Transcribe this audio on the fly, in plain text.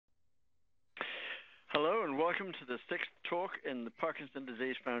and welcome to the sixth talk in the Parkinson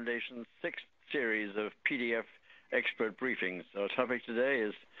Disease Foundation's sixth series of PDF expert briefings. Our topic today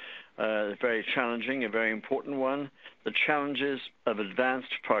is very challenging, a very important one, the challenges of advanced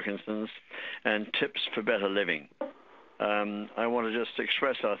Parkinson's and tips for better living. I want to just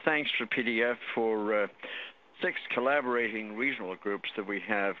express our thanks to PDF for 6 collaborating regional groups that we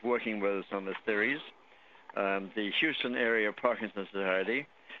have working with us on this series. The Houston Area Parkinson Society,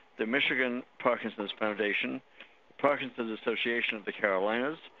 the Michigan Parkinson's Foundation, the Parkinson's Association of the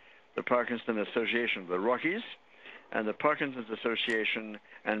Carolinas, the Parkinson Association of the Rockies, and the Parkinson's Association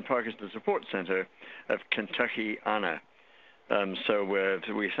and Parkinson Support Center of Kentucky, ANA. So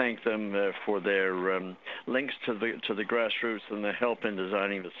we thank them for their links to the grassroots and their help in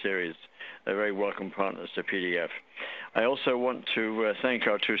designing the series. They're very welcome partners to PDF. I also want to thank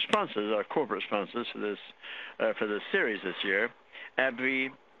our 2 sponsors, our corporate sponsors for this series this year, AbbVie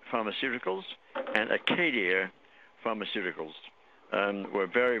Pharmaceuticals and Acadia Pharmaceuticals. We're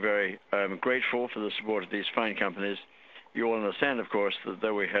very, very grateful for the support of these fine companies. You all understand, of course, that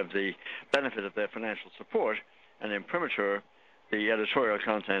though we have the benefit of their financial support, and in premature, the editorial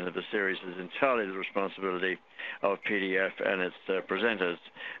content of the series is entirely the responsibility of PDF and its presenters,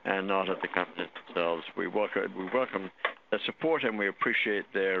 and not of the companies themselves. We welcome their support, and we appreciate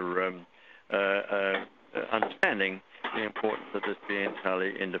their understanding the importance of this being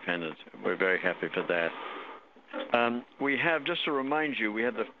entirely independent. We're very happy for that. We have, just to remind you, we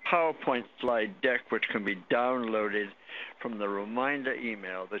have the PowerPoint slide deck, which can be downloaded from the reminder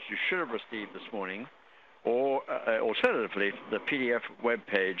email that you should have received this morning, or alternatively, the PDF web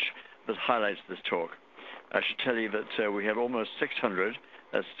page that highlights this talk. I should tell you that we have almost 600,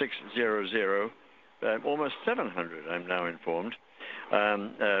 that's 600, almost 700, I'm now informed,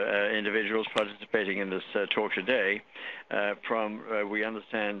 individuals participating in this talk today from, we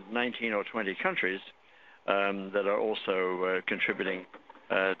understand, 19 or 20 countries that are also contributing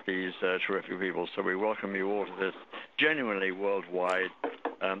these terrific people. So we welcome you all to this genuinely worldwide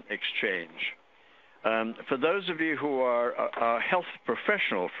exchange. For those of you who are our health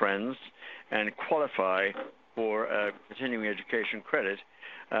professional friends and qualify for continuing education credit,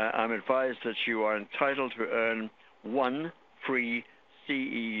 I'm advised that you are entitled to earn 1 free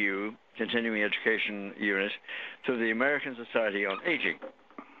CEU, continuing education unit, through the American Society on Aging.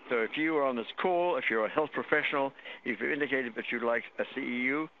 So if you are on this call, if you're a health professional, if you've indicated that you'd like a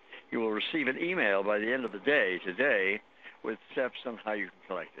CEU, you will receive an email by the end of the day today with steps on how you can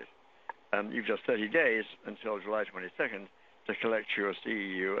collect it. You've just 30 days until July 22nd to collect your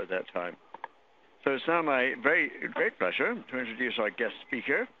CEU at that time. So it's now my very great pleasure to introduce our guest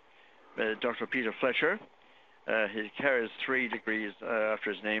speaker, Dr. Peter Fletcher. He carries 3 degrees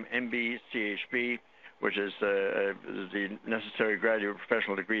after his name, MBChB, which is the necessary graduate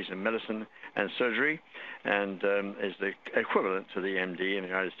professional degrees in medicine and surgery, and is the equivalent to the MD in the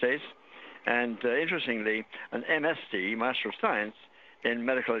United States. And interestingly, an MSc, Master of Science, in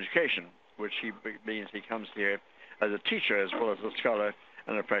medical education, which means he comes here as a teacher as well as a scholar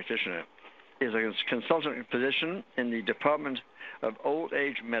and a practitioner. He is a consultant physician in the Department of Old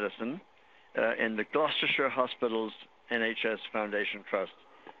Age Medicine in the Gloucestershire Hospital's NHS Foundation Trust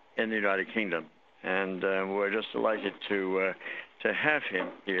in the United Kingdom. And we're just delighted to have him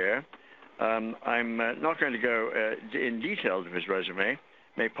here. I'm not going to go in detail to his resume.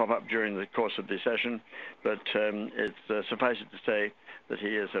 May pop up during the course of the session, but it's suffice it to say that he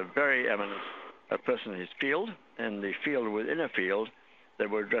is a very eminent person in his field, and the field within a field that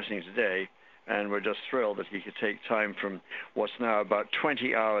we're addressing today, and we're just thrilled that he could take time from what's now about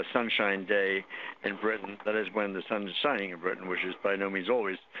 20-hour sunshine day in Britain, that is when the sun is shining in Britain, which is by no means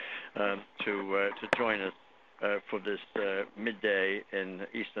always, to join us for this midday in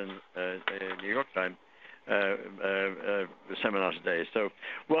Eastern New York time seminar today. So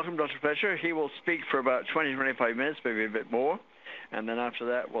welcome, Dr. Fletcher. He will speak for about 20-25 minutes, maybe a bit more, and then after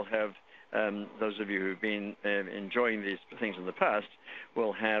that we'll have those of you who've been enjoying these things in the past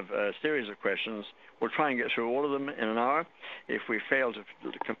will have a series of questions. We'll try and get through all of them in an hour. If we fail to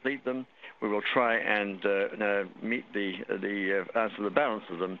complete them, we will try and answer the balance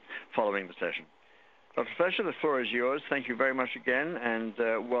of them following the session. Dr. Fletcher, the floor is yours. Thank you very much again, and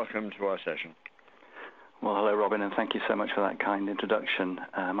welcome to our session. Well, hello, Robin, and thank you so much for that kind introduction.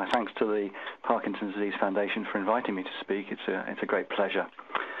 My thanks to the Parkinson's Disease Foundation for inviting me to speak. It's a great pleasure.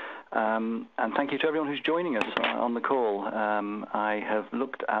 And thank you to everyone who's joining us on the call. I have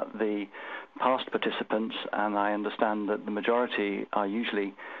looked at the past participants, and I understand that the majority are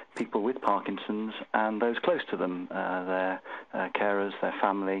usually people with Parkinson's and those close to them, their carers, their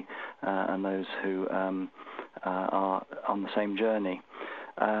family, and those who are on the same journey.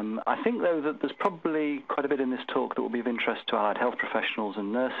 I think, though, that there's probably quite a bit in this talk that will be of interest to allied health professionals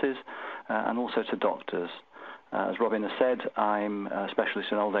and nurses, and also to doctors. As Robin has said, I'm a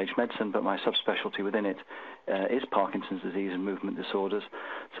specialist in old age medicine, but my subspecialty within it is Parkinson's disease and movement disorders.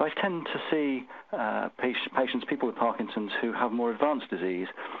 So I tend to see patients, people with Parkinson's, who have more advanced disease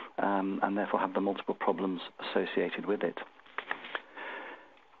and therefore have the multiple problems associated with it.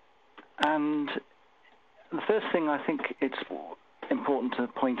 And the first thing I think it's important to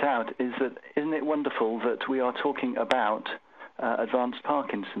point out is that, isn't it wonderful that we are talking about advanced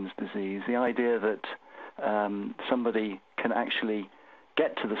Parkinson's disease, the idea that somebody can actually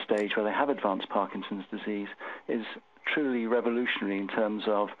get to the stage where they have advanced Parkinson's disease is truly revolutionary in terms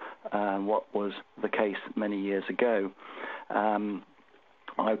of what was the case many years ago.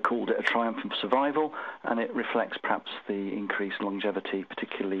 I called it a triumph of survival, and it reflects perhaps the increased longevity,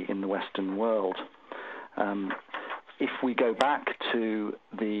 particularly in the Western world. If we go back to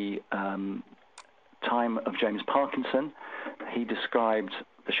the time of James Parkinson, he described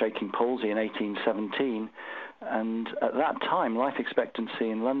the shaking palsy in 1817, and at that time life expectancy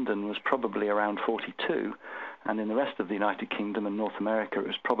in London was probably around 42, and in the rest of the United Kingdom and North America it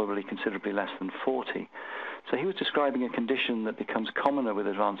was probably considerably less than 40. So he was describing a condition that becomes commoner with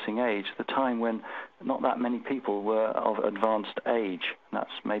advancing age, the time when not that many people were of advanced age. And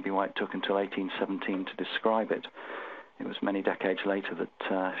that's maybe why it took until 1817 to describe it. It was many decades later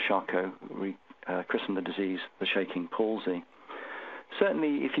that Charcot christened the disease the shaking palsy.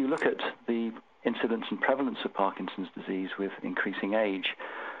 Certainly, if you look at the incidence and prevalence of Parkinson's disease with increasing age,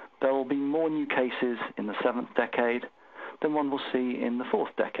 there will be more new cases in the 7th decade than one will see in the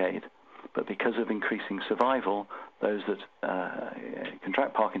 4th decade. But because of increasing survival, those that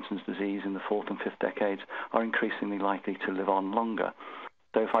contract Parkinson's disease in the 4th and 5th decades are increasingly likely to live on longer.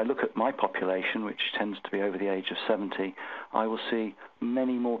 So if I look at my population, which tends to be over the age of 70, I will see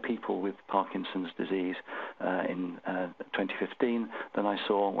many more people with Parkinson's disease in 2015 than I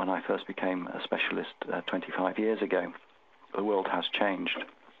saw when I first became a specialist 25 years ago. The world has changed.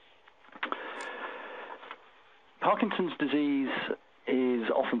 Parkinson's disease is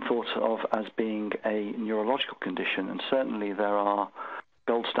often thought of as being a neurological condition, and certainly there are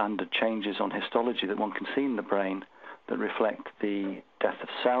gold standard changes on histology that one can see in the brain that reflect the death of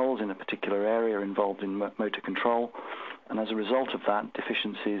cells in a particular area involved in motor control, and as a result of that,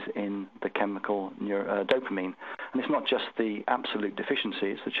 deficiencies in the chemical dopamine. And it's not just the absolute deficiency,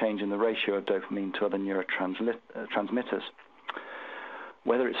 it's the change in the ratio of dopamine to other neurotransmitters.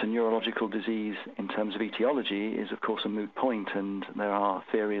 Whether it's a neurological disease in terms of etiology is, of course, a moot point, and there are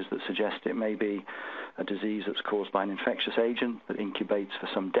theories that suggest it may be a disease that's caused by an infectious agent that incubates for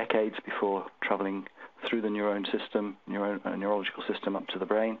some decades before traveling through the neurological system up to the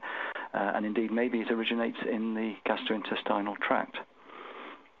brain, and indeed maybe it originates in the gastrointestinal tract.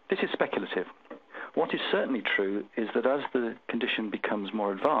 This is speculative. What is certainly true is that as the condition becomes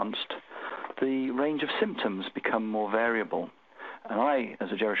more advanced, the range of symptoms become more variable. And I,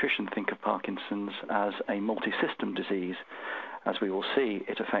 as a geriatrician, think of Parkinson's as a multi-system disease. As we will see,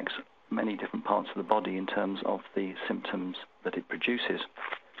 it affects many different parts of the body in terms of the symptoms that it produces.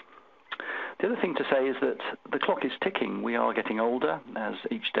 The other thing to say is that the clock is ticking. We are getting older as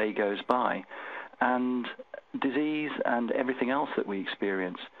each day goes by, and disease and everything else that we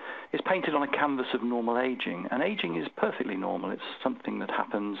experience is painted on a canvas of normal aging, and aging is perfectly normal. It's something that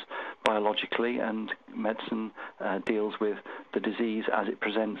happens biologically, and medicine deals with the disease as it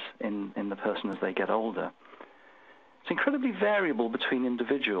presents in the person as they get older. It's incredibly variable between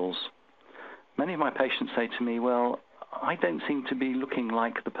individuals. Many of my patients say to me, well, I don't seem to be looking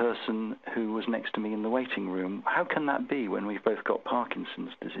like the person who was next to me in the waiting room. How can that be when we've both got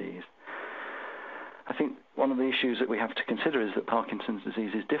Parkinson's disease? I think one of the issues that we have to consider is that Parkinson's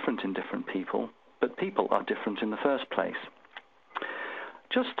disease is different in different people, but people are different in the first place.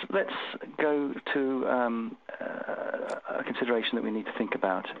 Just let's go to a consideration that we need to think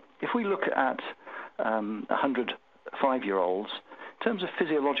about. If we look at 100 5-year-olds, in terms of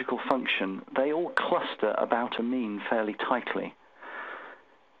physiological function, they all cluster about a mean fairly tightly.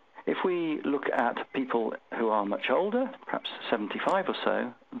 If we look at people who are much older, perhaps 75 or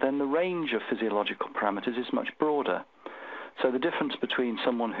so, then the range of physiological parameters is much broader. So the difference between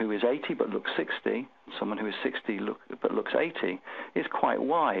someone who is 80 but looks 60 and someone who is 60 but looks 80 is quite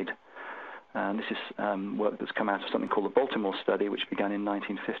wide. And this is work that's come out of something called the Baltimore study, which began in the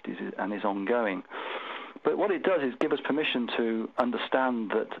 1950s and is ongoing. But what it does is give us permission to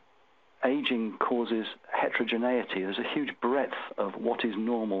understand that aging causes heterogeneity. There's a huge breadth of what is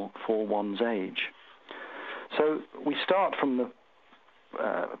normal for one's age. So we start from the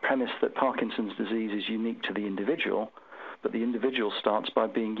premise that Parkinson's disease is unique to the individual, but the individual starts by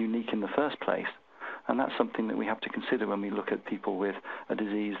being unique in the first place. And that's something that we have to consider when we look at people with a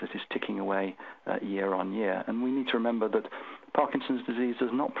disease that is ticking away year on year. And we need to remember that Parkinson's disease does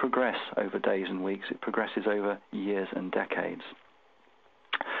not progress over days and weeks. It progresses over years and decades.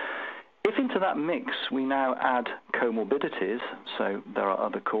 If into that mix we now add comorbidities, so there are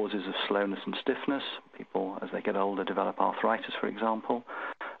other causes of slowness and stiffness. People, as they get older, develop arthritis, for example.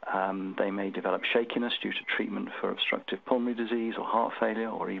 They may develop shakiness due to treatment for obstructive pulmonary disease or heart failure,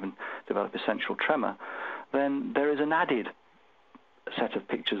 or even develop essential tremor. Then there is an added set of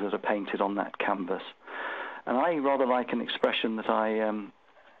pictures that are painted on that canvas. And I rather like an expression that I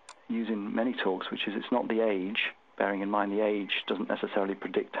use in many talks, which is it's not the age, bearing in mind the age doesn't necessarily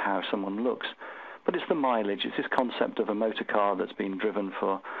predict how someone looks, but it's the mileage. It's this concept of a motor car that's been driven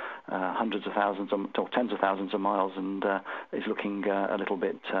for hundreds of thousands or tens of thousands of miles and is looking a little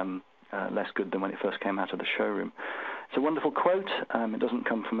bit less good than when it first came out of the showroom. It's a wonderful quote. It doesn't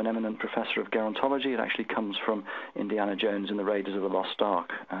come from an eminent professor of gerontology. It actually comes from Indiana Jones in the Raiders of the Lost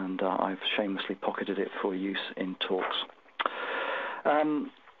Ark, and I've shamelessly pocketed it for use in talks.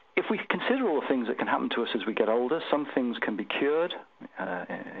 If we consider all the things that can happen to us as we get older, some things can be cured,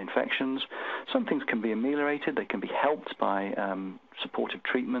 infections. Some things can be ameliorated. They can be helped by supportive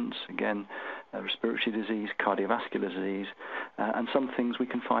treatments, again, respiratory disease, cardiovascular disease, and some things we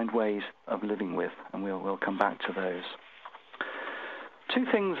can find ways of living with, and we'll come back to those. Two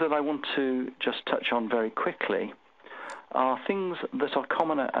things that I want to just touch on very quickly are things that are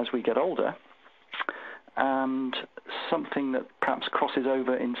commoner as we get older, and something that perhaps crosses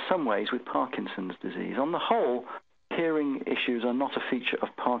over in some ways with Parkinson's disease. On the whole, hearing issues are not a feature of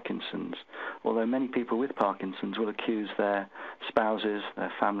Parkinson's, although many people with Parkinson's will accuse their spouses,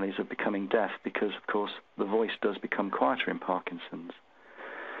 their families of becoming deaf because, of course, the voice does become quieter in Parkinson's.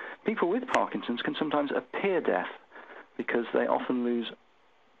 People with Parkinson's can sometimes appear deaf because they often lose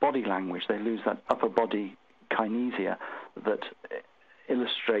body language. They lose that upper body kinesia that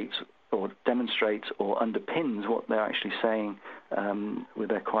illustrates or demonstrates or underpins what they're actually saying with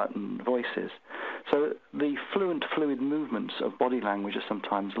their quietened voices. So the fluid movements of body language are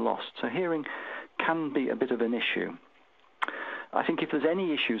sometimes lost. So hearing can be a bit of an issue. I think if there's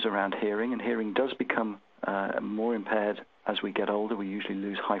any issues around hearing, and hearing does become more impaired as we get older, we usually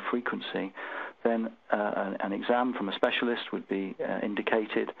lose high frequency, then an exam from a specialist would be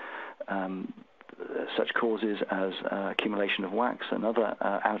indicated. Such causes as accumulation of wax and other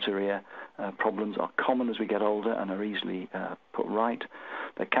outer ear problems are common as we get older and are easily put right.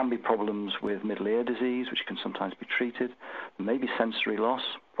 There can be problems with middle ear disease, which can sometimes be treated. There may be sensory loss,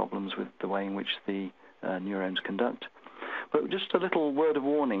 problems with the way in which the neurons conduct. But just a little word of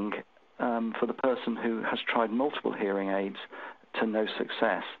warning for the person who has tried multiple hearing aids to no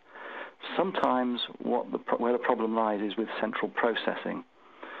success. Sometimes where the problem lies is with central processing.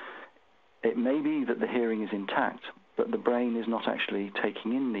 It may be that the hearing is intact, but the brain is not actually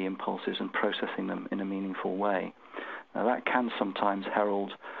taking in the impulses and processing them in a meaningful way. Now, that can sometimes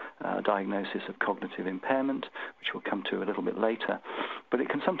herald a diagnosis of cognitive impairment, which we'll come to a little bit later, but it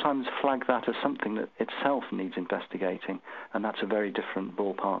can sometimes flag that as something that itself needs investigating, and that's a very different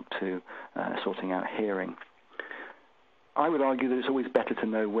ballpark to sorting out hearing. I would argue that it's always better to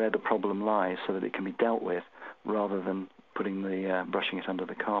know where the problem lies so that it can be dealt with, rather than brushing it under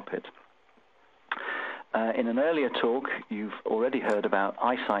the carpet. In an earlier talk, you've already heard about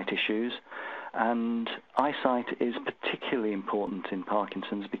eyesight issues, and eyesight is particularly important in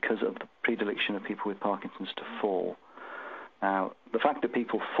Parkinson's because of the predilection of people with Parkinson's to fall. Now, the fact that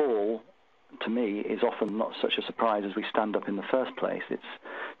people fall, to me, is often not such a surprise as we stand up in the first place.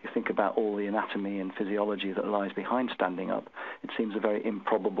 You think about all the anatomy and physiology that lies behind standing up, it seems a very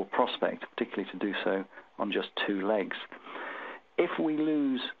improbable prospect, particularly to do so on just two legs. If we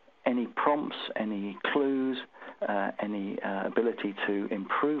lose any prompts, any clues, any ability to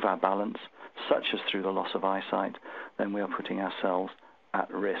improve our balance, such as through the loss of eyesight, then we are putting ourselves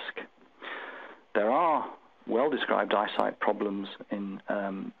at risk. There are well-described eyesight problems in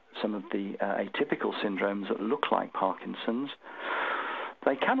some of the atypical syndromes that look like Parkinson's.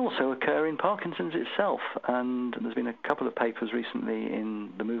 They can also occur in Parkinson's itself, and there's been a couple of papers recently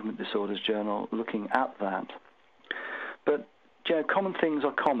in the Movement Disorders Journal looking at that. But common things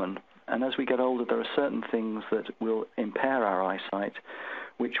are common, and as we get older, there are certain things that will impair our eyesight,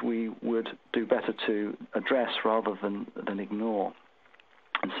 which we would do better to address rather than ignore.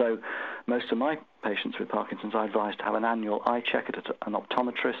 And so most of my patients with Parkinson's, I advise to have an annual eye check at an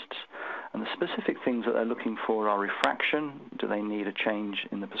optometrist's, and the specific things that they're looking for are refraction. Do they need a change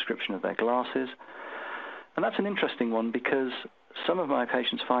in the prescription of their glasses? And that's an interesting one because some of my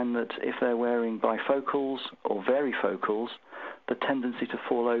patients find that if they're wearing bifocals or varifocals, the tendency to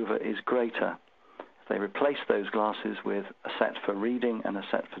fall over is greater. If they replace those glasses with a set for reading and a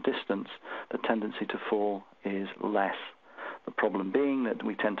set for distance, the tendency to fall is less. The problem being that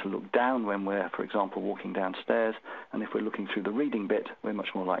we tend to look down when we're, for example, walking downstairs, and if we're looking through the reading bit, we're much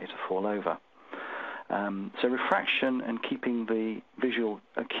more likely to fall over. So refraction and keeping the visual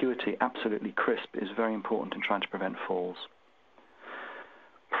acuity absolutely crisp is very important in trying to prevent falls.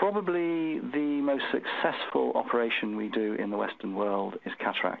 Probably the most successful operation we do in the Western world is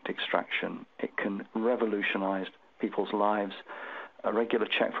cataract extraction. It can revolutionize people's lives. A regular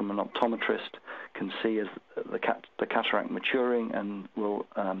check from an optometrist can see as the cataract maturing and will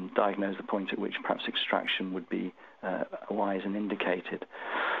diagnose the point at which perhaps extraction would be wise and indicated.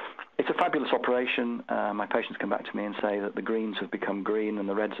 It's a fabulous operation. My patients come back to me and say that the greens have become green and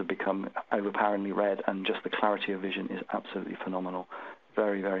the reds have become overpoweringly red, and just the clarity of vision is absolutely phenomenal.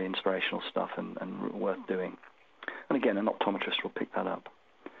 Very, very inspirational stuff and worth doing. And again, an optometrist will pick that up.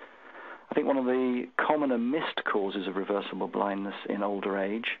 I think one of the commoner missed causes of reversible blindness in older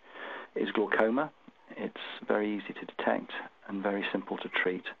age is glaucoma. It's very easy to detect and very simple to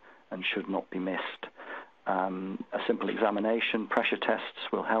treat and should not be missed. A simple examination, pressure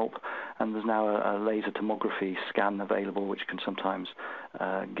tests will help, and there's now a laser tomography scan available which can sometimes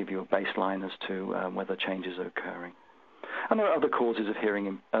give you a baseline as to whether changes are occurring. And there are other causes of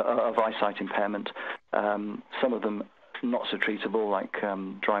of eyesight impairment. Some of them not so treatable, like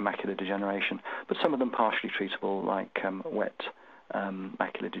dry macular degeneration, but some of them partially treatable, like wet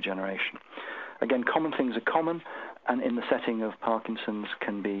macular degeneration. Again, common things are common, and in the setting of Parkinson's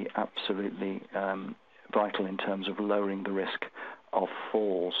can be absolutely vital in terms of lowering the risk of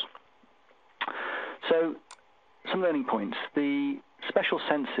falls. So, some learning points. The special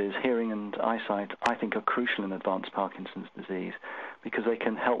senses, hearing and eyesight, I think are crucial in advanced Parkinson's disease because they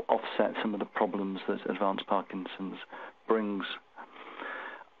can help offset some of the problems that advanced Parkinson's brings.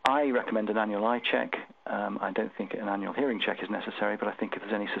 I recommend an annual eye check. I don't think an annual hearing check is necessary, but I think if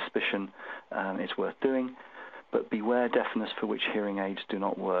there's any suspicion, it's worth doing. But beware deafness for which hearing aids do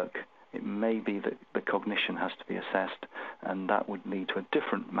not work. It may be that the cognition has to be assessed, and that would lead to a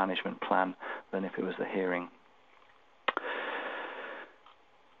different management plan than if it was the hearing.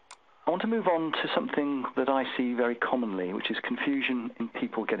 I want to move on to something that I see very commonly, which is confusion in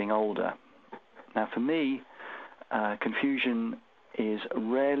people getting older. Now, for me, confusion is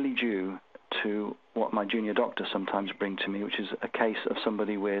rarely due to what my junior doctors sometimes bring to me, which is a case of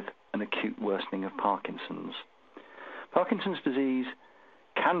somebody with an acute worsening of Parkinson's. Parkinson's disease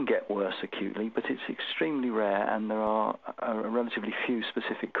can get worse acutely, but it's extremely rare, and there are relatively few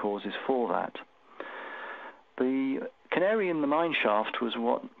specific causes for that. The canary in the mine shaft was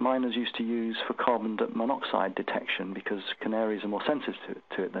what miners used to use for carbon monoxide detection because canaries are more sensitive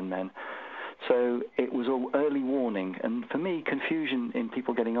to it than men. So it was an early warning, and for me, confusion in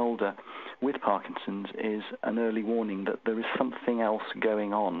people getting older with Parkinson's is an early warning that there is something else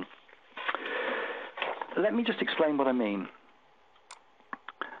going on. Let me just explain what I mean.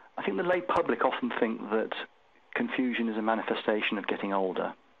 I think the lay public often think that confusion is a manifestation of getting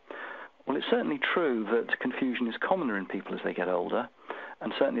older. Well, it's certainly true that confusion is commoner in people as they get older,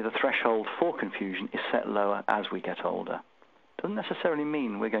 and certainly the threshold for confusion is set lower as we get older. It doesn't necessarily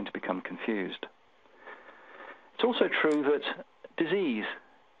mean we're going to become confused. It's also true that disease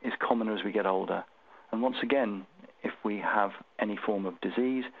is commoner as we get older, and once again, if we have any form of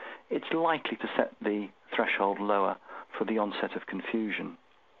disease, it's likely to set the threshold lower for the onset of confusion.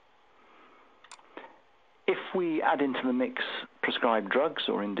 If we add into the mix prescribed drugs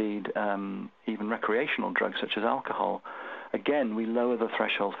or indeed even recreational drugs such as alcohol, again, we lower the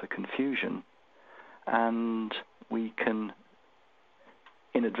threshold for confusion, and we can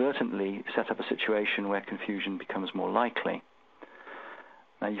inadvertently set up a situation where confusion becomes more likely.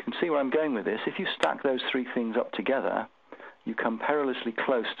 Now, you can see where I'm going with this. If you stack those three things up together, you come perilously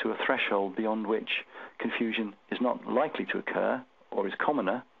close to a threshold beyond which confusion is not likely to occur or is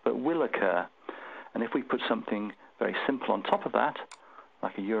commoner, but will occur. And if we put something very simple on top of that,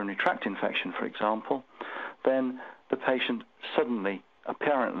 like a urinary tract infection, for example, then the patient suddenly,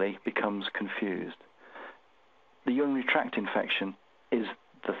 apparently, becomes confused. The urinary tract infection is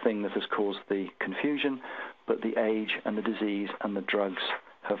the thing that has caused the confusion, but the age and the disease and the drugs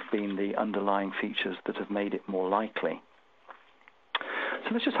have been the underlying features that have made it more likely. So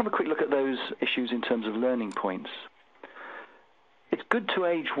let's just have a quick look at those issues in terms of learning points. It's good to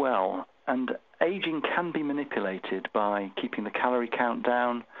age well, and aging can be manipulated by keeping the calorie count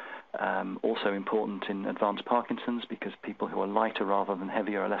down, also important in advanced Parkinson's because people who are lighter rather than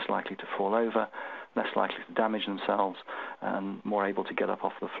heavier are less likely to fall over, less likely to damage themselves, and more able to get up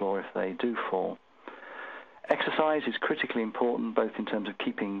off the floor if they do fall. Exercise is critically important, both in terms of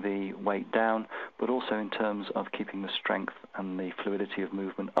keeping the weight down, but also in terms of keeping the strength and the fluidity of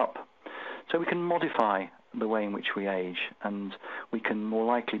movement up. So we can modify the way in which we age, and we can more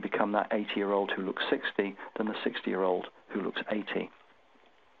likely become that 80-year-old who looks 60 than the 60-year-old who looks 80.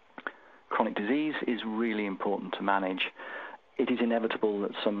 Chronic disease is really important to manage. It is inevitable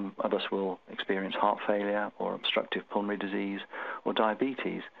that some of us will experience heart failure or obstructive pulmonary disease or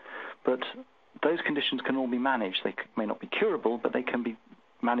diabetes, but those conditions can all be managed. They may not be curable, but they can be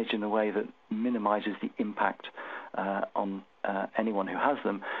managed in a way that minimizes the impact on anyone who has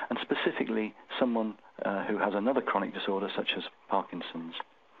them, and specifically someone who has another chronic disorder such as Parkinson's.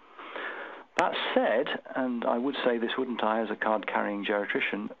 That said, and I would say this, wouldn't I, as a card-carrying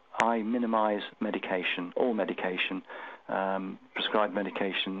geriatrician, I minimize medication, all medication, prescribed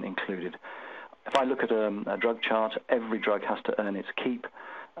medication included. If I look at a drug chart, every drug has to earn its keep.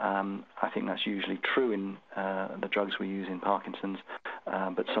 I think that's usually true in the drugs we use in Parkinson's,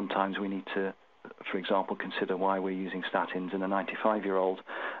 but sometimes we need to, for example, consider why we're using statins in a 95-year-old,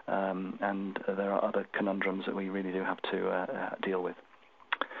 and there are other conundrums that we really do have to deal with.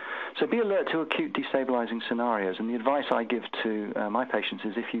 So be alert to acute destabilizing scenarios, and the advice I give to my patients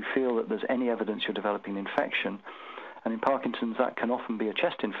is if you feel that there's any evidence you're developing an infection, and in Parkinson's that can often be a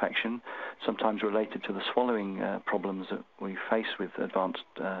chest infection, sometimes related to the swallowing problems that we face with advanced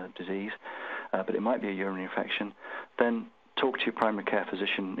disease, but it might be a urinary infection, then talk to your primary care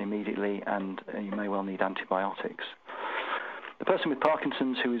physician immediately, and you may well need antibiotics. The person with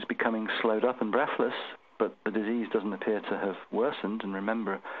Parkinson's who is becoming slowed up and breathless, but the disease doesn't appear to have worsened, and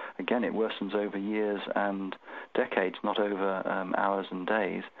remember, again, it worsens over years and decades, not over hours and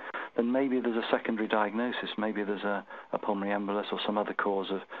days, then maybe there's a secondary diagnosis. Maybe there's a pulmonary embolus or some other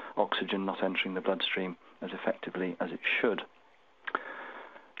cause of oxygen not entering the bloodstream as effectively as it should.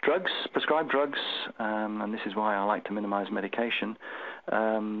 Drugs, prescribed drugs, and this is why I like to minimize medication.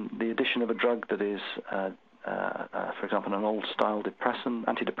 The addition of a drug that is for example, an old-style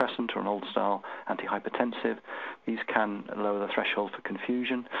antidepressant or an old-style antihypertensive, these can lower the threshold for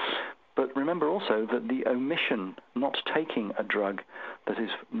confusion. But remember also that the omission, not taking a drug that is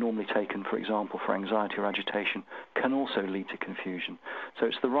normally taken, for example, for anxiety or agitation, can also lead to confusion. So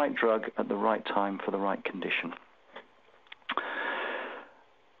it's the right drug at the right time for the right condition.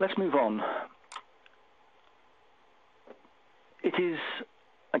 Let's move on. It is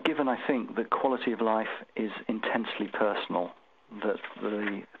a given, I think, that quality of life is intensely personal, that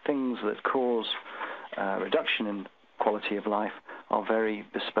the things that cause reduction in quality of life are very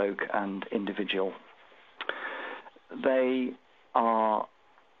bespoke and individual. They are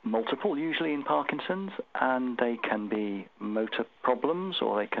multiple, usually in Parkinson's, and they can be motor problems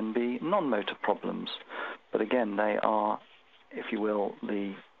or they can be non-motor problems. But again, they are, if you will,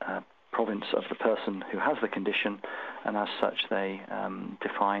 the province of the person who has the condition, and as such they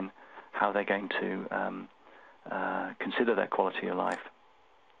define how they're going to consider their quality of life.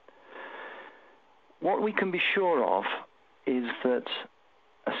 What we can be sure of is that,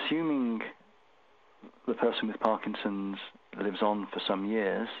 assuming the person with Parkinson's lives on for some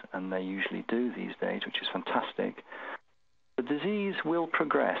years, and they usually do these days, which is fantastic, the disease will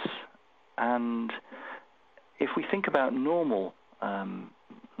progress. And if we think about normal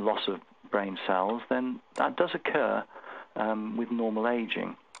loss of brain cells, then that does occur with normal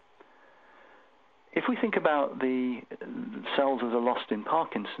aging. If we think about the cells that are lost in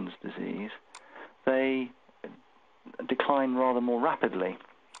Parkinson's disease, they decline rather more rapidly,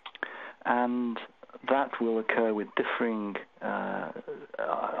 and that will occur with differing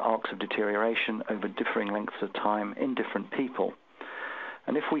arcs of deterioration over differing lengths of time in different people.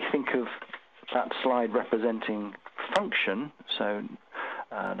 And if we think of that slide representing function, so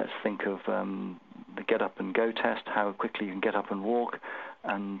let's think of the get up and go test, how quickly you can get up and walk,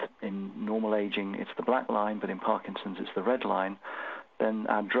 and in normal aging it's the black line, but in Parkinson's it's the red line, then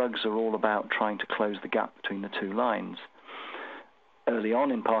our drugs are all about trying to close the gap between the two lines. Early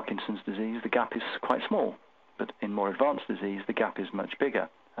on in Parkinson's disease, the gap is quite small, but in more advanced disease, the gap is much bigger,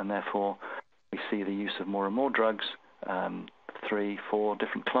 and therefore we see the use of more and more drugs, 3, 4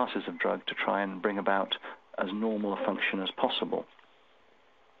 different classes of drug to try and bring about as normal a function as possible.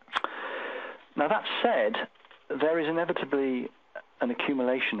 Now, that said, there is inevitably an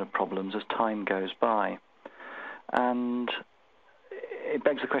accumulation of problems as time goes by, and it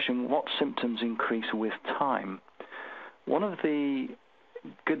begs the question, what symptoms increase with time? One of the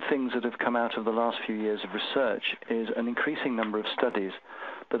good things that have come out of the last few years of research is an increasing number of studies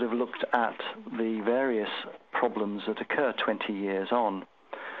that have looked at the various problems that occur 20 years on.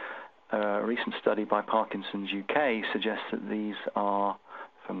 a recent study by Parkinson's UK suggests that these are,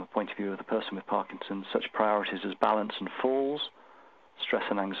 from the point of view of the person with Parkinson's, such priorities as balance and falls, stress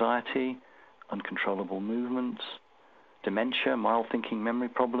and anxiety, uncontrollable movements, dementia, mild thinking memory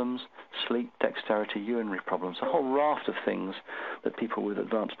problems, sleep, dexterity, urinary problems, a whole raft of things that people with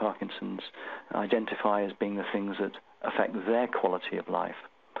advanced Parkinson's identify as being the things that affect their quality of life.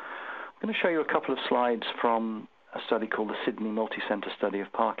 I'm going to show you a couple of slides from a study called the Sydney Multi-Centre Study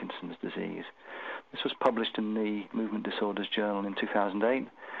of Parkinson's Disease. This was published in the Movement Disorders Journal in 2008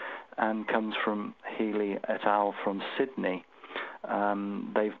 and comes from Healy et al. From Sydney.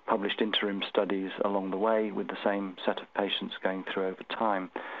 They've published interim studies along the way with the same set of patients going through over time.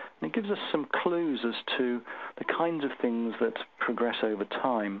 And it gives us some clues as to the kinds of things that progress over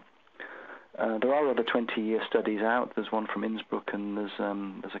time. There are other 20-year studies out. There's one from Innsbruck, and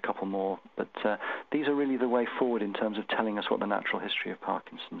there's a couple more. But these are really the way forward in terms of telling us what the natural history of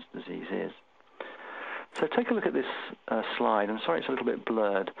Parkinson's disease is. So take a look at this slide. I'm sorry it's a little bit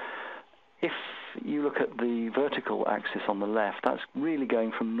blurred. If you look at the vertical axis on the left, that's really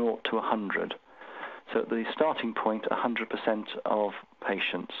going from 0 to 100. So at the starting point, 100% of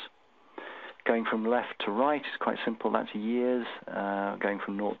patients. Going from left to right is quite simple. That's years, going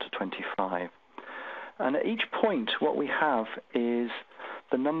from 0 to 25. And at each point, what we have is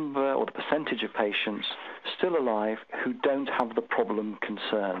the number or the percentage of patients still alive who don't have the problem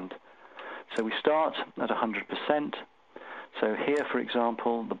concerned. So we start at 100%. So here, for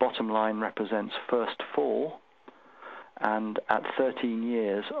example, the bottom line represents first fall, and at 13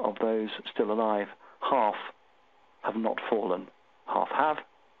 years of those still alive, half have not fallen. Half have,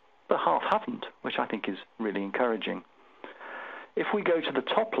 but half haven't, which I think is really encouraging. If we go to the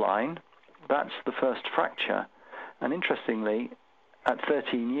top line, that's the first fracture, and interestingly, at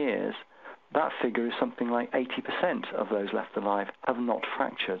 13 years, that figure is something like 80% of those left alive have not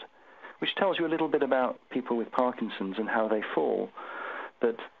fractured, which tells you a little bit about people with Parkinson's and how they fall,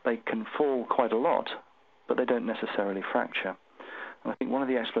 that they can fall quite a lot, but they don't necessarily fracture. And I think one of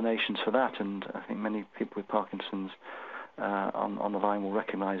the explanations for that, and I think many people with Parkinson's on the line will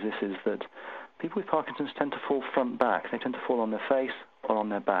recognize this, is that people with Parkinson's tend to fall front back. They tend to fall on their face or on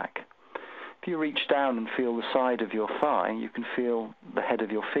their back. If you reach down and feel the side of your thigh, you can feel the head of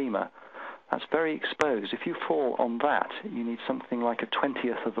your femur. That's very exposed. If you fall on that, you need something like a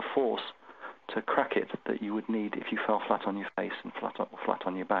 20th of the force to crack it that you would need if you fell flat on your face and flat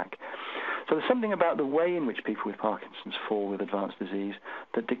on your back. So there's something about the way in which people with Parkinson's fall with advanced disease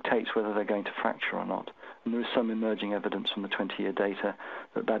that dictates whether they're going to fracture or not. And there is some emerging evidence from the 20-year data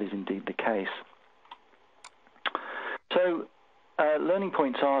that that is indeed the case. So learning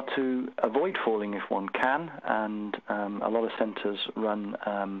points are to avoid falling if one can, and a lot of centres run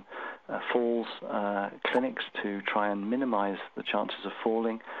falls clinics to try and minimize the chances of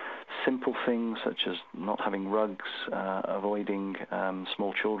falling. Simple things such as not having rugs, avoiding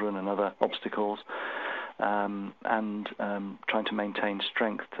small children and other obstacles, and trying to maintain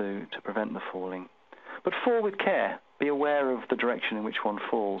strength to prevent the falling. But fall with care. Be aware of the direction in which one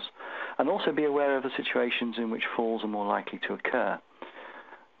falls, and also be aware of the situations in which falls are more likely to occur.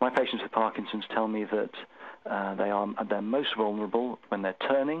 My patients with Parkinson's tell me that they're most vulnerable when they're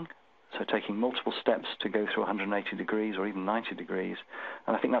turning, so taking multiple steps to go through 180 degrees or even 90 degrees,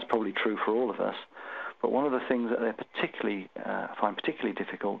 and I think that's probably true for all of us. But one of the things that they find particularly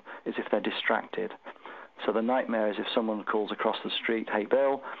difficult is if they're distracted. So the nightmare is if someone calls across the street, "Hey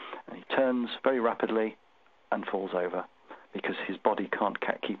Bill," and he turns very rapidly and falls over because his body can't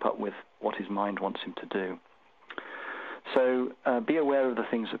keep up with what his mind wants him to do. So be aware of the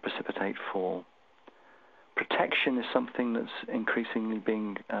things that precipitate fall. Protection is something that's increasingly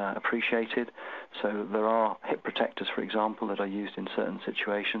being appreciated. So there are hip protectors, for example, that are used in certain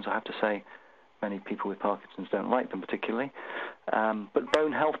situations. I have to say many people with Parkinson's don't like them particularly. But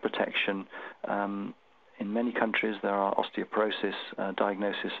bone health protection, in many countries there are osteoporosis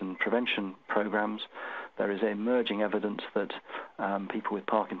diagnosis and prevention programs. There is emerging evidence that people with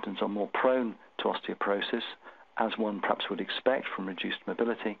Parkinson's are more prone to osteoporosis, as one perhaps would expect from reduced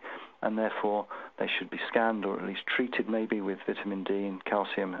mobility, and therefore they should be scanned or at least treated maybe with vitamin D and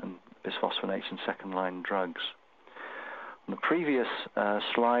calcium and bisphosphonates and second-line drugs. On the previous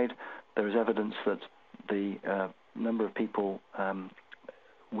slide, there is evidence that the number of people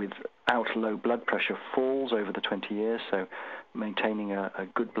without low blood pressure falls over the 20 years, so maintaining a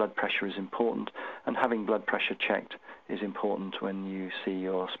good blood pressure is important, and having blood pressure checked is important when you see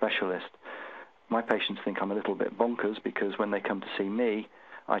your specialist. My patients think I'm a little bit bonkers because when they come to see me,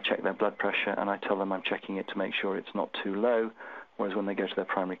 I check their blood pressure and I tell them I'm checking it to make sure it's not too low, whereas when they go to their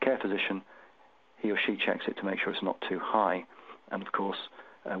primary care physician, he or she checks it to make sure it's not too high. And of course,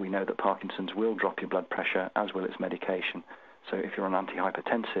 we know that Parkinson's will drop your blood pressure, as will its medication. So if you're on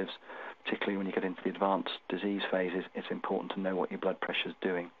antihypertensives, particularly when you get into the advanced disease phases, it's important to know what your blood pressure is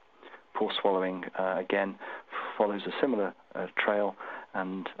doing. Poor swallowing, again, follows a similar trail,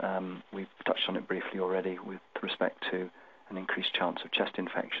 and we've touched on it briefly already with respect to an increased chance of chest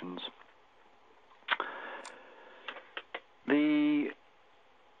infections. The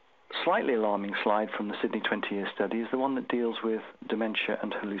slightly alarming slide from the Sydney 20-year study is the one that deals with dementia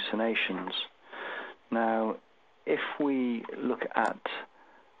and hallucinations. Now, if we look at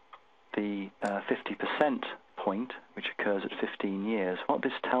the 50% point, which occurs at 15 years, what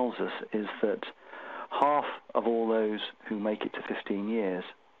this tells us is that half of all those who make it to 15 years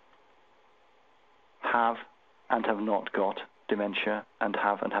have and have not got dementia and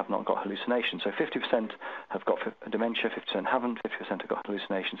have not got hallucinations. So 50% have got dementia, 50% haven't, 50% have got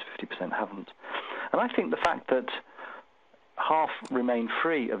hallucinations, 50% haven't. And I think the fact that half remain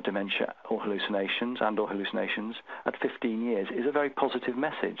free of dementia or hallucinations at 15 years is a very positive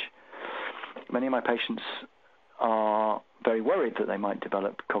message. Many of my patients are very worried that they might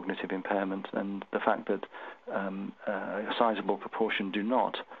develop cognitive impairment, and the fact that a sizable proportion do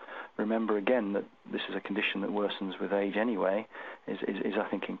not, remember again that this is a condition that worsens with age anyway, is I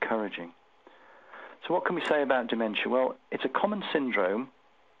think encouraging. So what can we say about dementia? Well, it's a common syndrome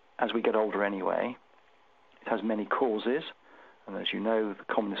as we get older anyway. It has many causes, and as you know,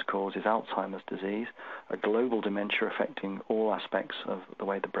 the commonest cause is Alzheimer's disease, a global dementia affecting all aspects of the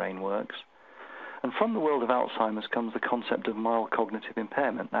way the brain works. And from the world of Alzheimer's comes the concept of mild cognitive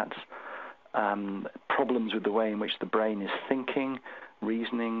impairment. That's problems with the way in which the brain is thinking,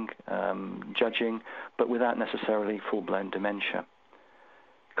 reasoning, judging, but without necessarily full-blown dementia.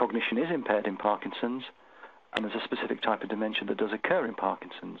 Cognition is impaired in Parkinson's, and there's a specific type of dementia that does occur in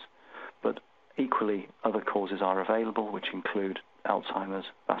Parkinson's, but equally other causes are available, which include Alzheimer's,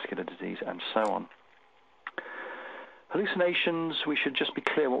 vascular disease, and so on. Hallucinations, we should just be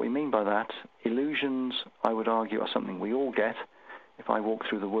clear what we mean by that. Illusions, I would argue, are something we all get. If I walk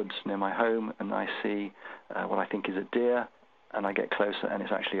through the woods near my home and I see what I think is a deer, and I get closer and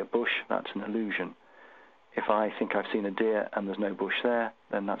it's actually a bush, that's an illusion. If I think I've seen a deer and there's no bush there,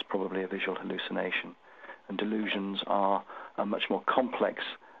 then that's probably a visual hallucination. And delusions are a much more complex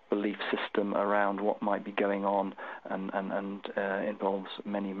belief system around what might be going on, and involves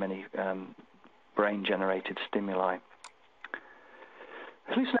many brain-generated stimuli.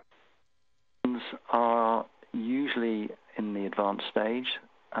 Hallucinations are usually in the advanced stage,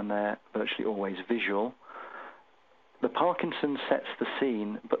 and they're virtually always visual. The Parkinson sets the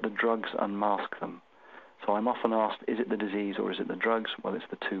scene, but the drugs unmask them. So I'm often asked, is it the disease or is it the drugs? Well, it's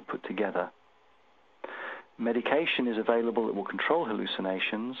the two put together. Medication is available that will control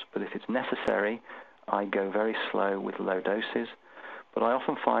hallucinations, but if it's necessary, I go very slow with low doses. But I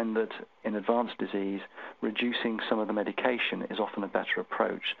often find that in advanced disease, reducing some of the medication is often a better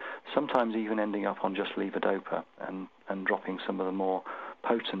approach, sometimes even ending up on just levodopa and dropping some of the more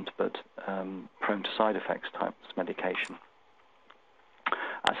potent but prone to side effects types of medication.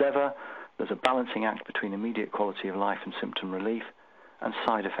 As ever, there's a balancing act between immediate quality of life and symptom relief, and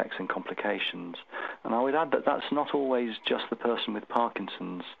side effects and complications. And I would add that that's not always just the person with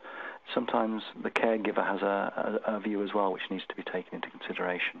Parkinson's. Sometimes the caregiver has a view as well, which needs to be taken into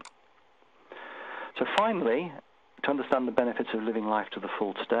consideration. So finally, to understand the benefits of living life to the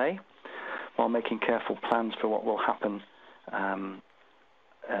full today, while making careful plans for what will happen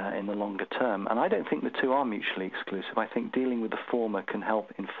in the longer term. And I don't think the two are mutually exclusive. I think dealing with the former can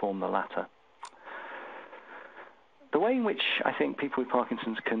help inform the latter. The way in which I think people with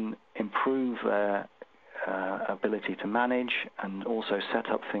Parkinson's can improve their ability to manage and also set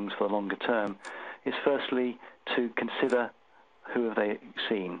up things for the longer term is firstly to consider who have they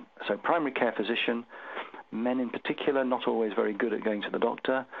seen. So primary care physician, men in particular, not always very good at going to the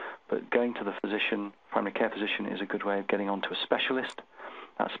doctor, but going to the physician, primary care physician, is a good way of getting onto a specialist.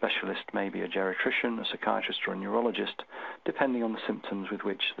 That specialist may be a geriatrician, a psychiatrist, or a neurologist, depending on the symptoms with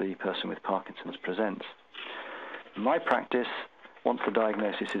which the person with Parkinson's presents. In my practice, once the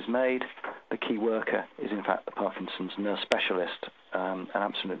diagnosis is made, the key worker is in fact the Parkinson's nurse specialist, an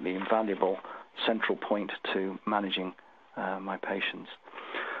absolutely invaluable central point to managing my patients.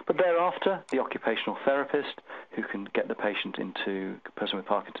 But thereafter, the occupational therapist, who can get the person with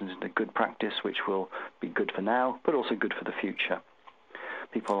Parkinson's into good practice, which will be good for now, but also good for the future.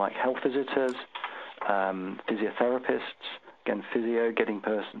 People like health visitors, physiotherapists, again, physio, getting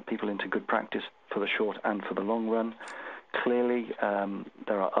people into good practice for the short and for the long run. Clearly,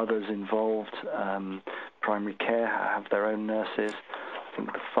 there are others involved. Primary care have their own nurses. I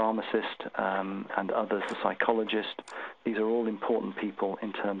think the pharmacist, and others, the psychologist. These are all important people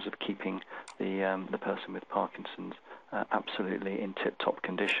in terms of keeping the person with Parkinson's absolutely in tip-top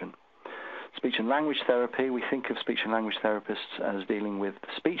condition. Speech and language therapy, we think of speech and language therapists as dealing with the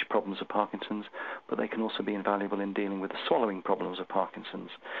speech problems of Parkinson's, but they can also be invaluable in dealing with the swallowing problems of Parkinson's.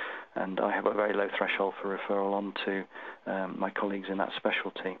 And I have a very low threshold for referral on to my colleagues in that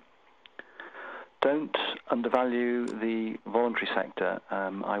specialty. Don't undervalue the voluntary sector.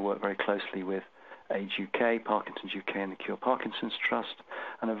 I work very closely with AIDS UK, Parkinson's UK, and the Cure Parkinson's Trust.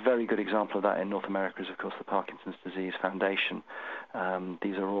 And a very good example of that in North America is, of course, the Parkinson's Disease Foundation.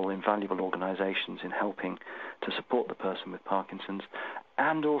 These are all invaluable organizations in helping to support the person with Parkinson's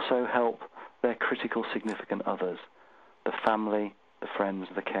and also help their critical significant others, the family, the friends,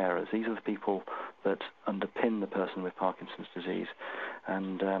 the carers. These are the people that underpin the person with Parkinson's disease.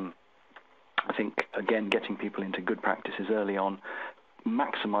 And I think, again, getting people into good practices early on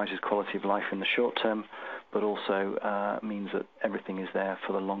maximizes quality of life in the short term, but also means that everything is there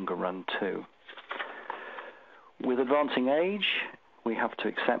for the longer run too. With advancing age, we have to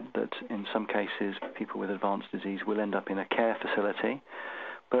accept that in some cases people with advanced disease will end up in a care facility,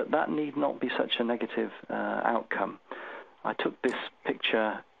 but that need not be such a negative outcome. I took this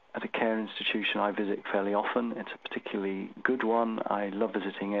picture at a care institution I visit fairly often. It's a particularly good one. I love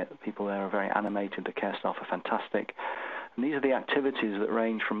visiting it. People there are very animated. The care staff are fantastic. And these are the activities that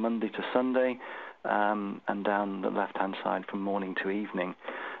range from Monday to Sunday, and down the left-hand side from morning to evening.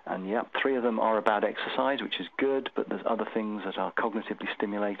 And yep, 3 of them are about exercise, which is good, but there's other things that are cognitively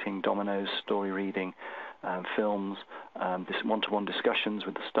stimulating: dominoes, story reading, films, one-to-one discussions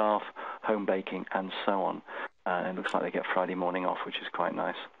with the staff, home baking, and so on. And it looks like they get Friday morning off, which is quite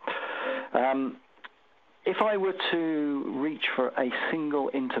nice. If I were to reach for a single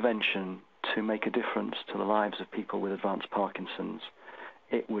intervention to make a difference to the lives of people with advanced Parkinson's,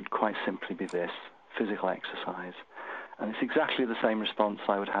 it would quite simply be this: physical exercise. And it's exactly the same response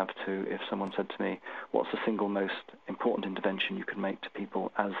I would have to if someone said to me, what's the single most important intervention you can make to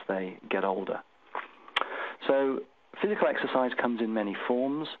people as they get older? So physical exercise comes in many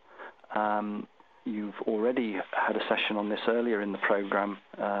forms. You've already had a session on this earlier in the program,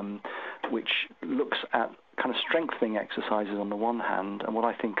 which looks at kind of strengthening exercises on the one hand and what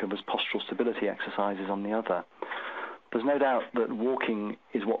I think of as postural stability exercises on the other. There's no doubt that walking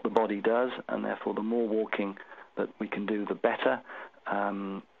is what the body does, and therefore the more walking that we can do, the better.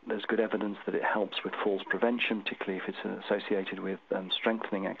 There's good evidence that it helps with falls prevention, particularly if it's associated with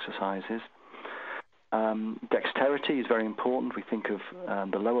strengthening exercises. Dexterity is very important. We think of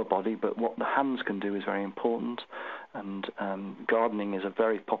the lower body, but what the hands can do is very important. And gardening is a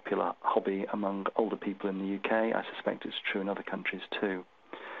very popular hobby among older people in the UK. I suspect it's true in other countries too.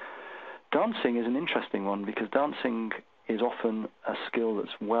 Dancing is an interesting one because dancing is often a skill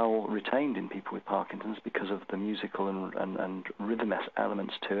that's well retained in people with Parkinson's because of the musical and rhythm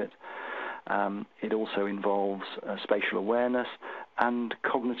elements to it. It also involves spatial awareness and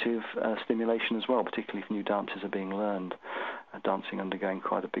cognitive stimulation as well, particularly if new dances are being learned. Dancing undergoing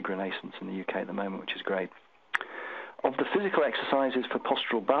quite a big renaissance in the UK at the moment, which is great. Of the physical exercises for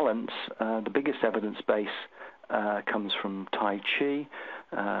postural balance, the biggest evidence base comes from Tai Chi,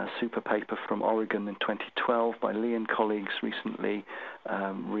 super paper from Oregon in 2012 by Lee and colleagues, recently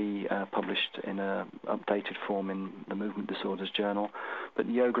republished in an updated form in the Movement Disorders Journal. But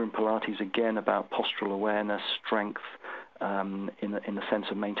yoga and Pilates, again, about postural awareness, strength, in the sense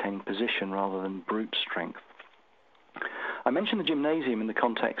of maintaining position rather than brute strength. I mentioned the gymnasium in the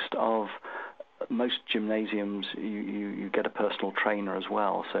context of most gymnasiums, you get a personal trainer as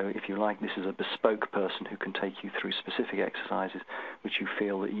well. So if you like, this is a bespoke person who can take you through specific exercises which you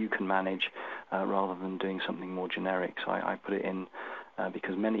feel that you can manage rather than doing something more generic. So I put it in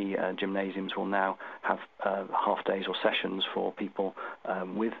because many gymnasiums will now have half days or sessions for people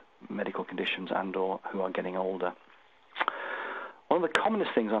with medical conditions and or who are getting older. One of the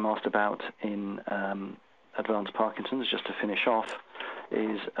commonest things I'm asked about in advanced Parkinson's, just to finish off,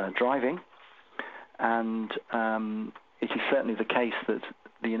 is driving. And it is certainly the case that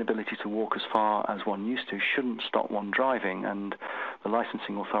the inability to walk as far as one used to shouldn't stop one driving, and the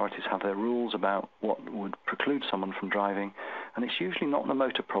licensing authorities have their rules about what would preclude someone from driving, and it's usually not the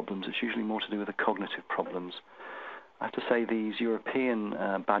motor problems, it's usually more to do with the cognitive problems. I have to say these European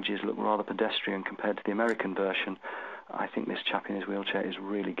badges look rather pedestrian compared to the American version. I think this chap in his wheelchair is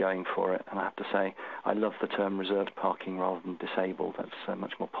really going for it, and I have to say I love the term reserved parking rather than disabled. That's a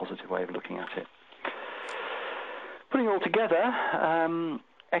much more positive way of looking at it. Putting it all together,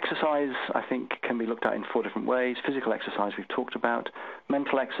 exercise, I think, can be looked at in 4 different ways. Physical exercise we've talked about.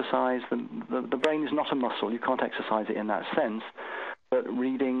 Mental exercise, the brain is not a muscle. You can't exercise it in that sense. But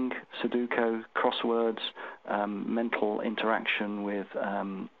reading, Sudoku, crosswords, mental interaction with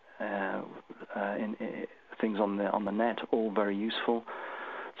things on the net, all very useful.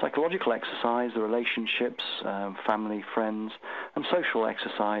 Psychological exercise, the relationships, family, friends, and social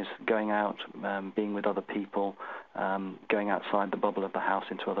exercise, going out, being with other people, going outside the bubble of the house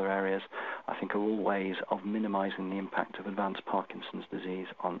into other areas, I think are all ways of minimizing the impact of advanced Parkinson's disease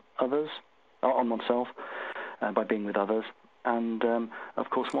on others, on oneself, by being with others. And, of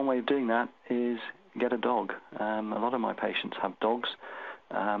course, one way of doing that is get a dog. A lot of my patients have dogs.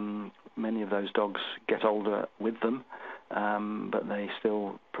 Many of those dogs get older with them, but they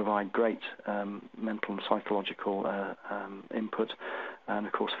still provide great mental and psychological input. And,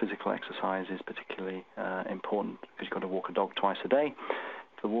 of course, physical exercise is particularly important because you've got to walk a dog twice a day.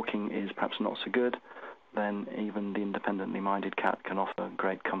 If the walking is perhaps not so good, then even the independently minded cat can offer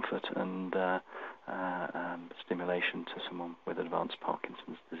great comfort and stimulation to someone with advanced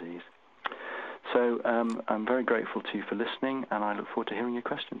Parkinson's disease. So I'm very grateful to you for listening, and I look forward to hearing your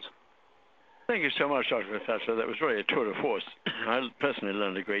questions. Thank you so much, Dr. Fletcher. That was really a tour de force. I personally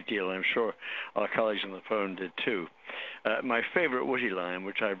learned a great deal. I'm sure our colleagues on the phone did too. My favorite witty line,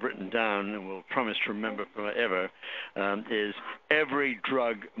 which I've written down and will promise to remember forever, is every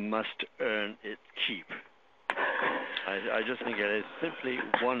drug must earn its keep. I just think it is simply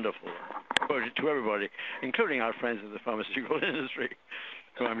wonderful. To everybody, including our friends in the pharmaceutical industry,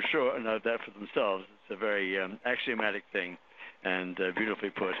 who I'm sure know that for themselves. It's a very axiomatic thing and beautifully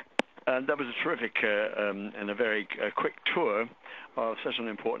put. That was a terrific and a very quick tour of such an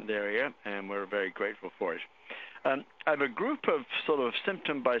important area, and we're very grateful for it. I have a group of sort of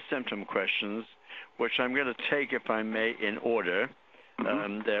symptom-by-symptom questions, which I'm going to take, if I may, in order.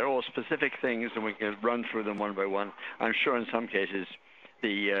 They're all specific things, and we can run through them one by one. I'm sure in some cases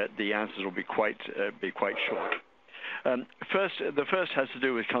the answers will be quite short. The first has to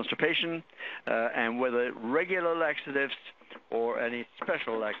do with constipation and whether regular laxatives or any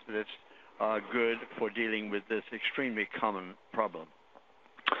special laxatives are good for dealing with this extremely common problem.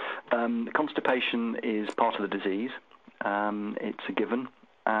 Constipation is part of the disease. It's a given,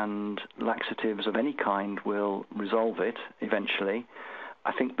 and laxatives of any kind will resolve it eventually.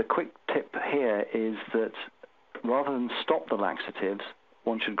 I think the quick tip here is that rather than stop the laxatives,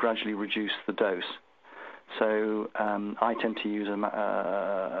 one should gradually reduce the dose. So I tend to use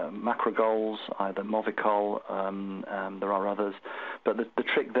macrogols, either Movicol, there are others. But the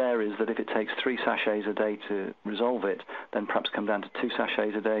trick there is that if it takes 3 sachets a day to resolve it, then perhaps come down to 2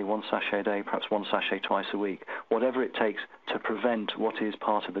 sachets a day, 1 sachet a day, perhaps 1 sachet twice a week, whatever it takes to prevent what is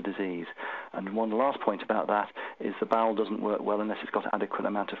part of the disease. And one last point about that is the bowel doesn't work well unless it's got an adequate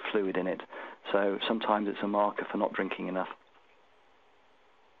amount of fluid in it. So sometimes it's a marker for not drinking enough.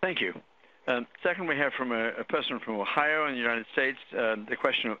 Thank you. Second, we have from a person from Ohio in the United States, the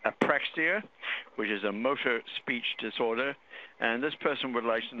question of apraxia, which is a motor speech disorder. And this person would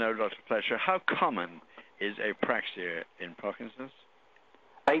like to know, Dr. Fletcher, how common is apraxia in Parkinson's?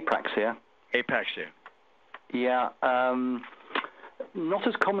 Apraxia? Apraxia. Yeah, not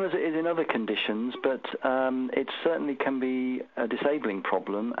as common as it is in other conditions, but it certainly can be a disabling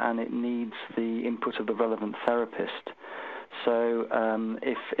problem, and it needs the input of the relevant therapist. So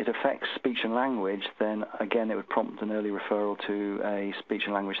if it affects speech and language, then again it would prompt an early referral to a speech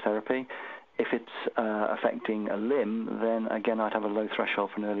and language therapy. If it's affecting a limb, then again I'd have a low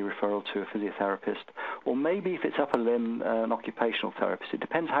threshold for an early referral to a physiotherapist. Or maybe if it's upper limb, an occupational therapist. It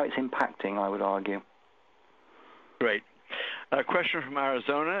depends how it's impacting, I would argue. Great. A question from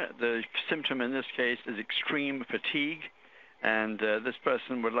Arizona. The symptom in this case is extreme fatigue. And this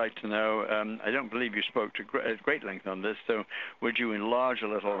person would like to know, I don't believe you spoke to great length on this, so would you enlarge a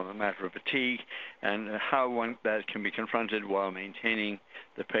little on the matter of fatigue and how that can be confronted while maintaining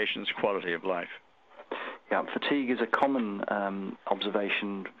the patient's quality of life? Yeah, fatigue is a common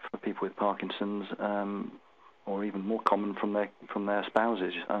observation for people with Parkinson's, or even more common from their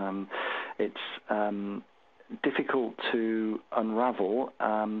spouses. It's difficult to unravel.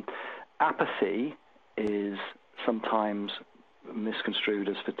 Apathy is sometimes misconstrued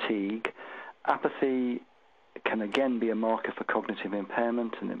as fatigue. Apathy can again be a marker for cognitive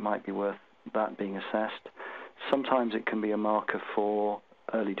impairment, and it might be worth that being assessed. Sometimes it can be a marker for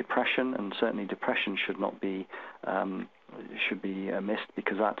early depression, and certainly depression should be missed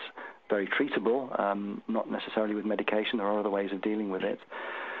because that's very treatable, not necessarily with medication. There are other ways of dealing with it.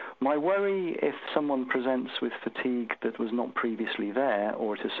 My worry if someone presents with fatigue that was not previously there,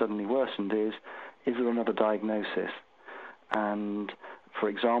 or it has suddenly worsened, is there another diagnosis? And For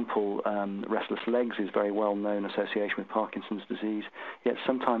example, restless legs is very well-known association with Parkinson's disease, yet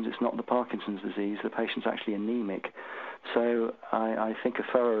sometimes it's not the Parkinson's disease, the patient's actually anemic. So I think a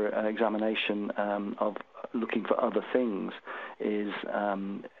thorough examination of looking for other things is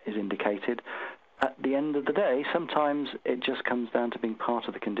indicated. At the end of the day, sometimes it just comes down to being part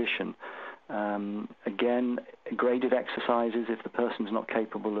of the condition. Again, graded exercises, if the person's not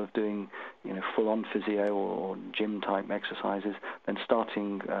capable of doing, full-on physio or gym-type exercises, then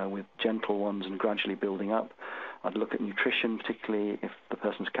starting with gentle ones and gradually building up. I'd look at nutrition, particularly if the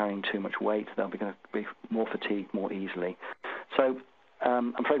person's carrying too much weight, they'll be going to be more fatigued more easily. So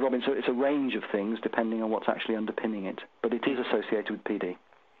I'm afraid, Robin, so it's a range of things depending on what's actually underpinning it, but it is associated with PD.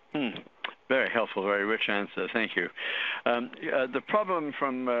 Very helpful, very rich answer. Thank you. The problem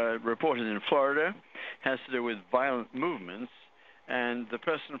from reported in Florida has to do with violent movements, and the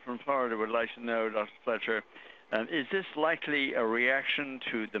person from Florida would like to know, Dr. Fletcher, is this likely a reaction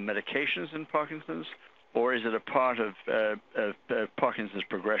to the medications in Parkinson's, or is it a part of Parkinson's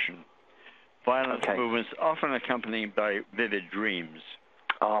progression? Violent movements often accompanied by vivid dreams.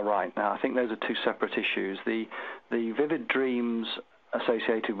 All right. Now, I think those are two separate issues. The vivid dreams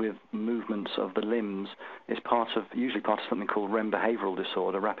associated with movements of the limbs is usually part of something called REM behavioral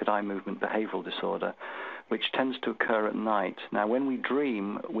disorder, rapid eye movement behavioral disorder, which tends to occur at night. Now, when we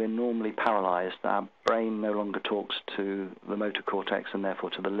dream, we're normally paralyzed. Our brain no longer talks to the motor cortex and therefore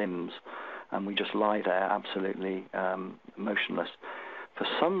to the limbs, and we just lie there absolutely motionless. For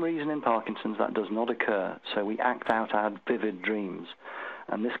some reason in Parkinson's, that does not occur, so we act out our vivid dreams,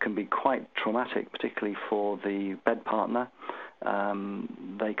 and this can be quite traumatic, particularly for the bed partner.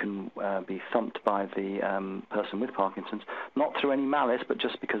 They can be thumped by the person with Parkinson's, not through any malice, but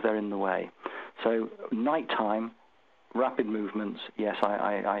just because they're in the way. So nighttime, rapid movements, yes,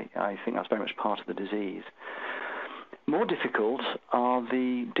 I think that's very much part of the disease. More difficult are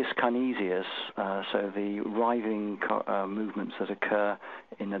the dyskinesias, so the writhing movements that occur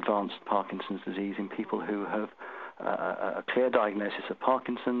in advanced Parkinson's disease in people who have a clear diagnosis of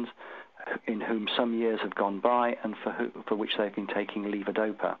Parkinson's, in whom some years have gone by and for which they've been taking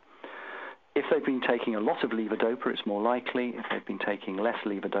levodopa. If they've been taking a lot of levodopa, it's more likely. If they've been taking less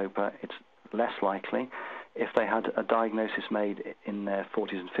levodopa, it's less likely. If they had a diagnosis made in their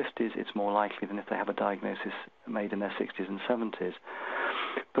 40s and 50s, it's more likely than if they have a diagnosis made in their 60s and 70s.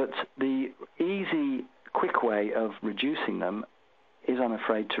 But the easy, quick way of reducing them is, I'm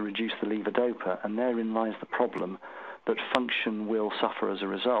afraid, to reduce the levodopa, and therein lies the problem, that function will suffer as a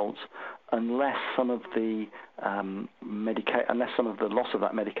result unless some of the loss of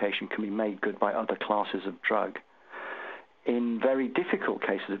that medication can be made good by other classes of drug. In very difficult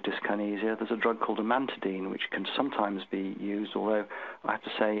cases of dyskinesia, there's a drug called amantadine, which can sometimes be used, although I have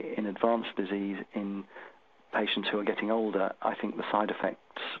to say in advanced disease in patients who are getting older, I think the side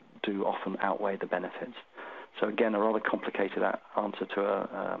effects do often outweigh the benefits. So again, a rather complicated answer to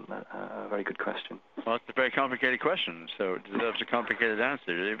a very good question. Well, it's a very complicated question, so it deserves a complicated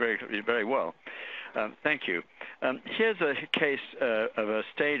answer. You did very well. Thank you. Here's a case of a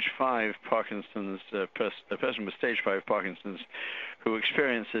stage 5 Parkinson's, a person with stage 5 Parkinson's who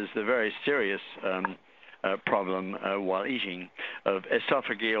experiences the very serious problem while eating of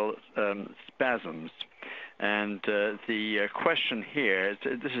esophageal spasms. And the question here,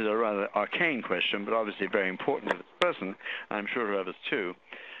 this is a rather arcane question, but obviously very important to this person, I'm sure to others too.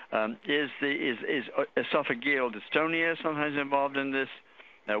 Is esophageal dystonia sometimes involved in this?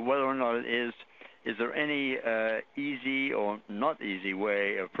 Whether or not it is there any easy or not easy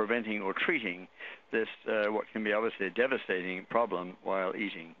way of preventing or treating this, what can be obviously a devastating problem while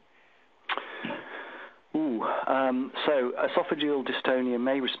eating? So esophageal dystonia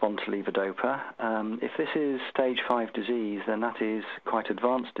may respond to levodopa. If this is stage 5 disease, then that is quite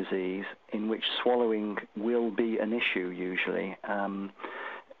advanced disease in which swallowing will be an issue usually.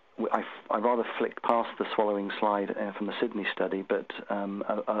 I rather flicked past the swallowing slide from the Sydney study, but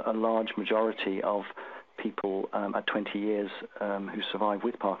a large majority of people at 20 years who survive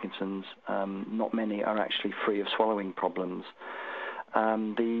with Parkinson's, not many are actually free of swallowing problems.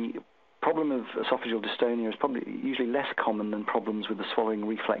 The problem of esophageal dystonia is probably usually less common than problems with the swallowing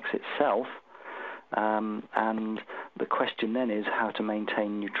reflex itself, and the question then is how to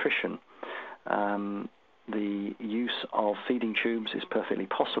maintain nutrition. The use of feeding tubes is perfectly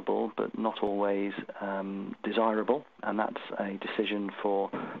possible, but not always desirable, and that's a decision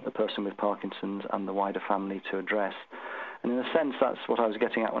for the person with Parkinson's and the wider family to address. And in a sense, that's what I was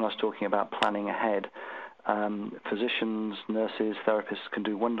getting at when I was talking about planning ahead. Physicians, nurses, therapists can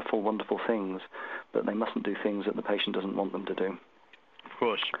do wonderful, wonderful things, but they mustn't do things that the patient doesn't want them to do. Of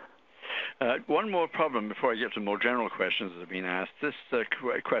course. One more problem before I get to more general questions that have been asked. This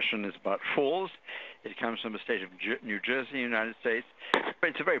question is about falls. It comes from the state of New Jersey, United States.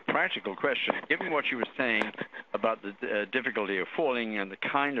 It's a very practical question. Given what you were saying about the difficulty of falling and the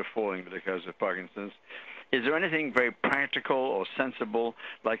kind of falling that occurs with Parkinson's, is there anything very practical or sensible,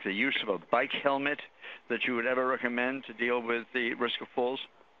 like the use of a bike helmet, that you would ever recommend to deal with the risk of falls?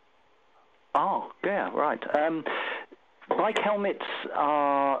 Oh, yeah, right. Bike helmets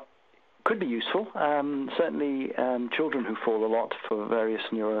could be useful. Certainly, children who fall a lot for various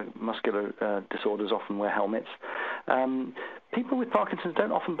neuromuscular disorders often wear helmets. People with Parkinson's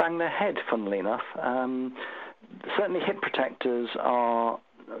don't often bang their head, funnily enough. Certainly, hip protectors are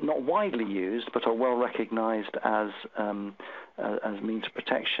not widely used, but are well recognized as means of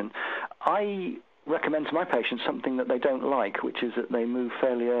protection. I recommend to my patients something that they don't like, which is that they move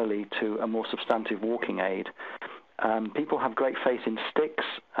fairly early to a more substantive walking aid. People have great faith in sticks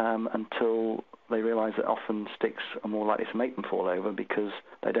until they realize that often sticks are more likely to make them fall over because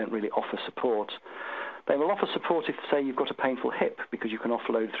they don't really offer support. They will offer support if, say, you've got a painful hip because you can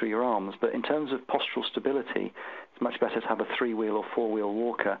offload through your arms. But in terms of postural stability, it's much better to have a 3-wheel or 4-wheel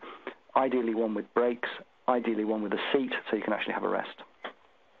walker, ideally one with brakes, ideally one with a seat so you can actually have a rest.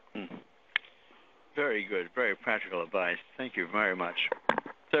 Very good, very practical advice. Thank you very much.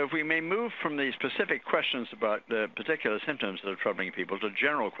 So if we may move from the specific questions about the particular symptoms that are troubling people to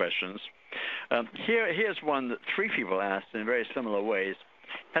general questions. Here's one that 3 people asked in very similar ways.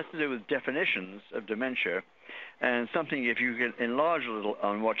 It has to do with definitions of dementia, and something, if you could enlarge a little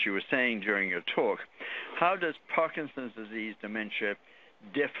on what you were saying during your talk. How does Parkinson's disease dementia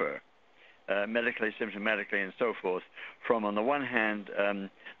differ medically, symptomatically, and so forth, from, on the one hand,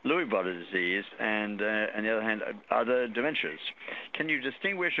 Lewy body disease, and on the other hand, other dementias? Can you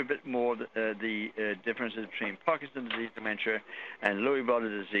distinguish a bit more the differences between Parkinson's disease dementia and Lewy body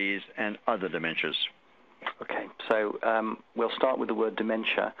disease and other dementias? Okay, so we'll start with the word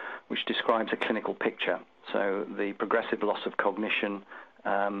dementia, which describes a clinical picture. So the progressive loss of cognition,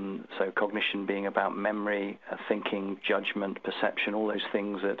 so cognition being about memory, thinking, judgment, perception, all those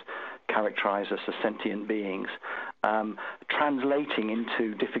things that characterize us as sentient beings, translating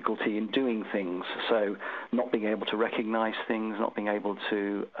into difficulty in doing things. So not being able to recognize things, not being able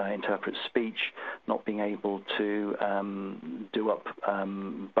to interpret speech, not being able to do up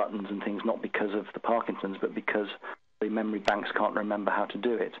buttons and things, not because of the Parkinson's, but because the memory banks can't remember how to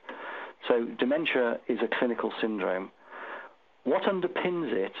do it. So dementia is a clinical syndrome. What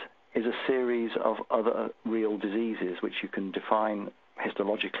underpins it is a series of other real diseases which you can define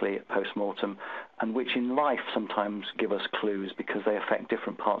histologically at post-mortem, and which in life sometimes give us clues because they affect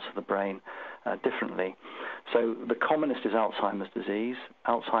different parts of the brain differently. So the commonest is Alzheimer's disease.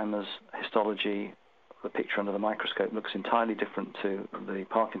 Alzheimer's histology, the picture under the microscope, looks entirely different to the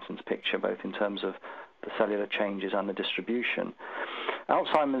Parkinson's picture, both in terms of the cellular changes and the distribution.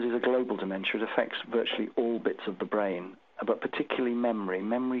 Alzheimer's is a global dementia. It affects virtually all bits of the brain, but particularly memory.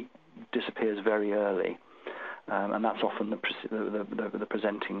 Memory disappears very early, and that's often the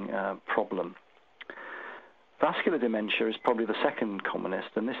presenting problem. Vascular dementia is probably the second commonest,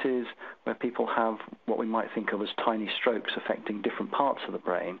 and this is where people have what we might think of as tiny strokes affecting different parts of the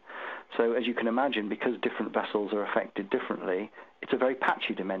brain. So as you can imagine, because different vessels are affected differently, it's a very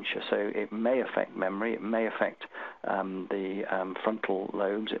patchy dementia. So it may affect memory, it may affect the frontal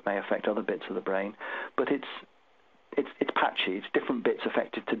lobes, it may affect other bits of the brain, but it's patchy. It's different bits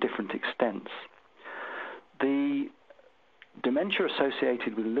affected to different extents. The dementia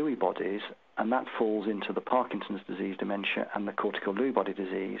associated with Lewy bodies, and that falls into the Parkinson's disease dementia and the cortical Lewy body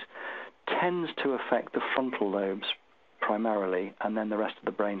disease, tends to affect the frontal lobes primarily, and then the rest of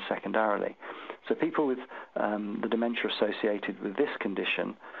the brain secondarily. So people with the dementia associated with this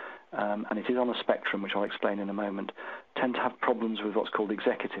condition, and it is on a spectrum, which I'll explain in a moment, tend to have problems with what's called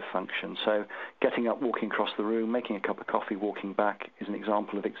executive function. So getting up, walking across the room, making a cup of coffee, walking back is an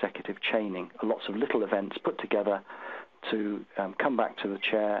example of executive chaining. Lots of little events put together to come back to the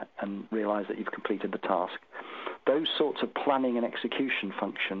chair and realize that you've completed the task. Those sorts of planning and execution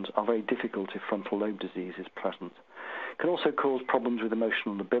functions are very difficult if frontal lobe disease is present. It can also cause problems with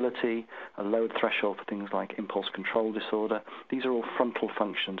emotional ability, a lowered threshold for things like impulse control disorder. These are all frontal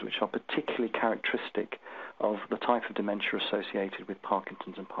functions which are particularly characteristic of the type of dementia associated with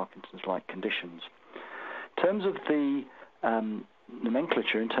Parkinson's and Parkinson's-like conditions. In terms of the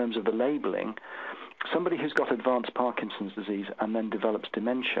nomenclature, in terms of the labeling, somebody who's got advanced Parkinson's disease and then develops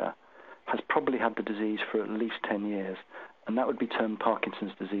dementia has probably had the disease for at least 10 years, and that would be termed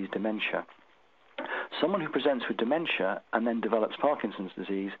Parkinson's disease dementia. Someone who presents with dementia and then develops Parkinson's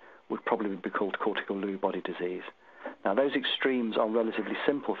disease would probably be called cortical Lewy body disease. Now, those extremes are relatively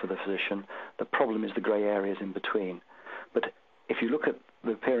simple for the physician. The problem is the grey areas in between. But if you look at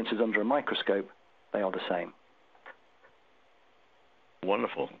the appearances under a microscope, they are the same.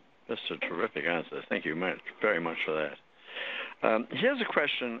 Wonderful. That's a terrific answer. Thank you very much for that. Here's a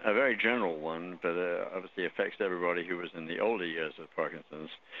question, a very general one, but obviously affects everybody who was in the older years of Parkinson's.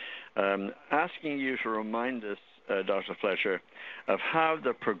 Asking you to remind us, Dr. Fletcher, of how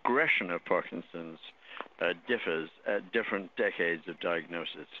the progression of Parkinson's differs at different decades of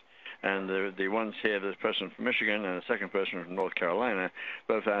diagnosis. And the ones here, the person from Michigan and the second person from North Carolina,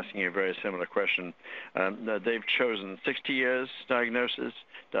 both asking a very similar question. They've chosen 60 years diagnosis,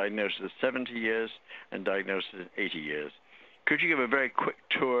 diagnosis at 70 years, and diagnosis at 80 years. Could you give a very quick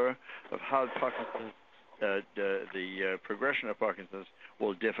tour of how Parkinson's, the progression of Parkinson's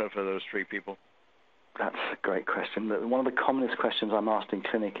will differ for those three people? That's a great question. One of the commonest questions I'm asked in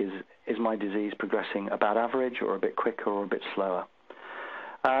clinic is my disease progressing about average or a bit quicker or a bit slower?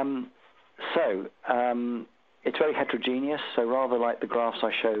 It's very heterogeneous. So rather like the graphs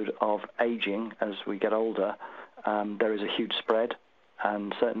I showed of aging as we get older, there is a huge spread.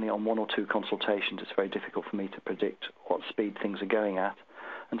 And certainly on one or two consultations, it's very difficult for me to predict what speed things are going at.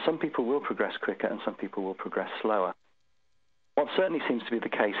 And some people will progress quicker and some people will progress slower. What certainly seems to be the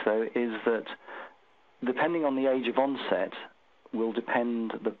case, though, is that depending on the age of onset will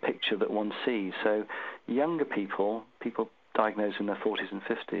depend the picture that one sees. So younger people diagnosed in their 40s and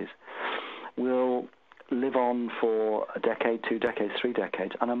 50s, will live on for a decade, 2 decades, 3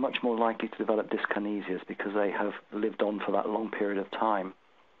 decades, and are much more likely to develop dyskinesias because they have lived on for that long period of time.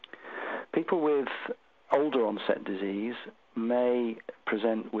 People with older onset disease may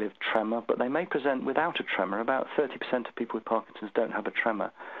present with tremor, but they may present without a tremor. About 30% of people with Parkinson's don't have a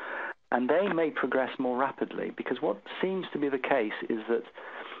tremor. And they may progress more rapidly because what seems to be the case is that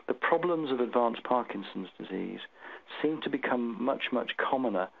the problems of advanced Parkinson's disease seem to become much, much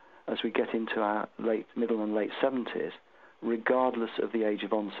commoner as we get into our middle and late 70s, regardless of the age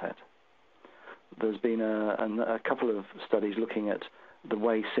of onset. There's been a couple of studies looking at the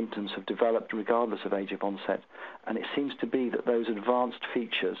way symptoms have developed regardless of age of onset, and it seems to be that those advanced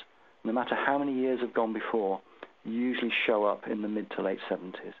features, no matter how many years have gone before, usually show up in the mid to late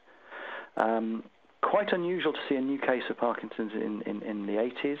 70s. Quite unusual to see a new case of Parkinson's in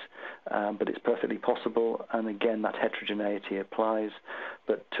the 80s, but it's perfectly possible, and again, that heterogeneity applies.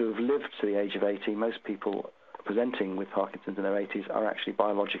 But to have lived to the age of 80, most people presenting with Parkinson's in their 80s are actually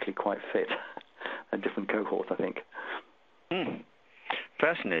biologically quite fit. A different cohort, I think.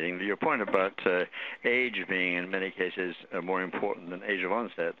 Fascinating. Your point about age being, in many cases, more important than age of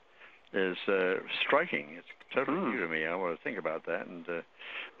onset is striking. It's totally new to me. I want to think about that, and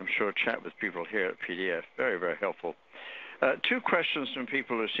I'm sure chat with people here at PDF. Very, very helpful. Two questions from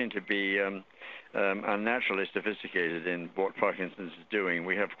people who seem to be unnaturally sophisticated in what Parkinson's is doing.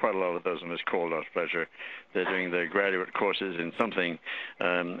 We have quite a lot of those on this call, Dr. Fletcher. They're doing their graduate courses in something,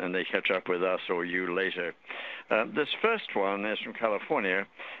 and they catch up with us or you later. This first one is from California,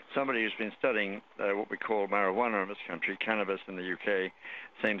 somebody who's been studying what we call marijuana in this country, cannabis in the UK,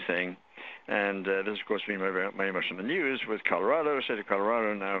 same thing. And this, of course, been very much in the news with Colorado, state of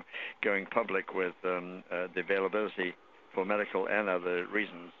Colorado now going public with the availability for medical and other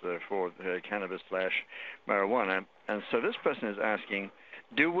reasons for cannabis/marijuana. And so this person is asking,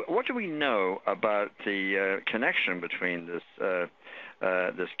 what do we know about the connection between this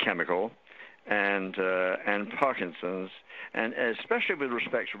chemical and Parkinson's, and especially with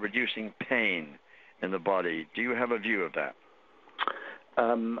respect to reducing pain in the body? Do you have a view of that?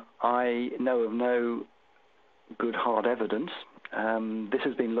 I know of no good hard evidence. This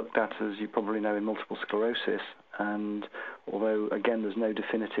has been looked at, as you probably know, in multiple sclerosis, and although, again, there's no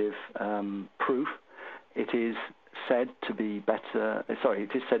definitive proof, it is said to be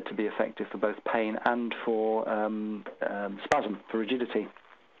effective for both pain and for spasm, for rigidity.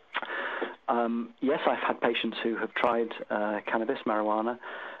 Yes, I've had patients who have tried cannabis, marijuana,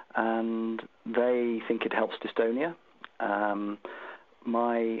 and they think it helps dystonia.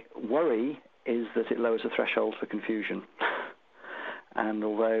 My worry is that it lowers the threshold for confusion. And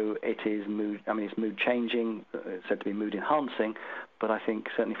although it is it's mood changing, it's said to be mood enhancing, but I think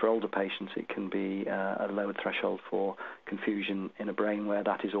certainly for older patients it can be a lowered threshold for confusion in a brain where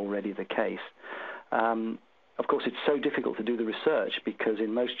that is already the case. Of course, it's so difficult to do the research because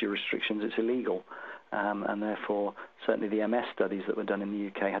in most jurisdictions it's illegal, and therefore certainly the MS studies that were done in the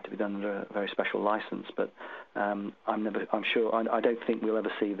UK had to be done under a very special license. But I don't think we'll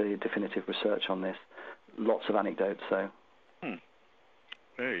ever see the definitive research on this. Lots of anecdotes, so.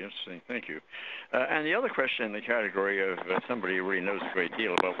 Very interesting. Thank you. And the other question in the category of somebody who really knows a great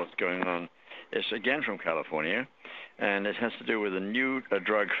deal about what's going on It's again from California, and it has to do with a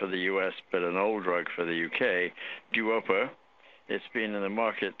drug for the U.S., but an old drug for the U.K., Duopa. It's been in the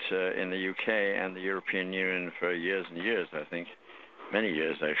market in the U.K. and the European Union for years and years, I think, many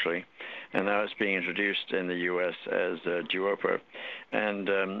years actually, and now it's being introduced in the U.S. as Duopa.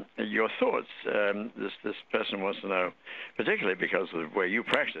 And your thoughts, this person wants to know, particularly because of where you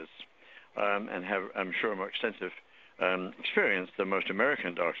practice and have, I'm sure, more extensive experience than most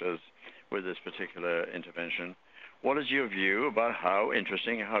American doctors with this particular intervention. What is your view about how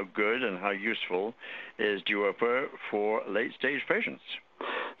interesting, how good, and how useful is Duopa for late-stage patients?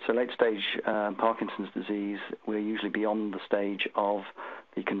 So late-stage Parkinson's disease, we're usually beyond the stage of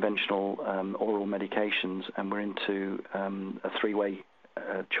the conventional oral medications, and we're into a three-way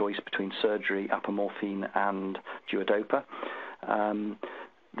choice between surgery, apomorphine, and Duodopa.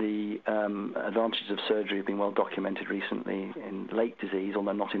 The advantages of surgery have been well documented recently in late disease,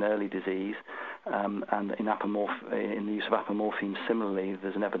 although not in early disease. And in the use of apomorphine, similarly,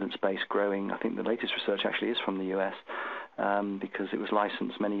 there's an evidence base growing. I think the latest research actually is from the US, because it was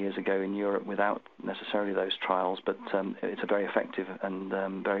licensed many years ago in Europe without necessarily those trials, but it's a very effective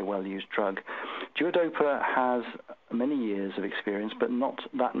and very well-used drug. Duodopa has many years of experience, but not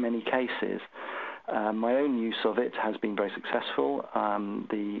that many cases. My own use of it has been very successful.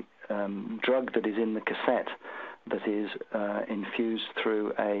 The drug that is in the cassette that is infused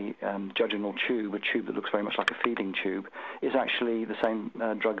through a jejunal tube, a tube that looks very much like a feeding tube, is actually the same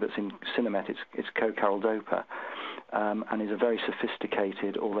drug that's in Cinemet. It's co-caraldopa, and is a very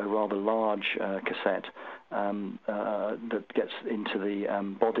sophisticated, although rather large cassette that gets into the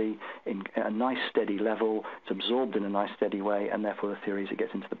body in a nice steady level. It's absorbed in a nice steady way, and therefore the theory is it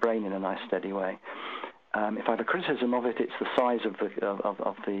gets into the brain in a nice steady way. If I have a criticism of it, it's the size of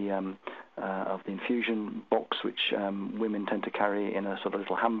the infusion box, which women tend to carry in a sort of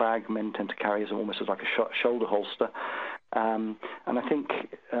little handbag. Men tend to carry as almost as like a shoulder holster. And I think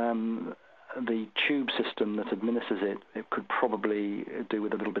the tube system that administers it could probably do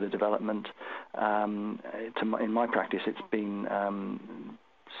with a little bit of development. In my practice, it's been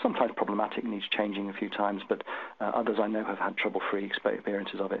sometimes problematic, needs changing a few times, but others I know have had trouble-free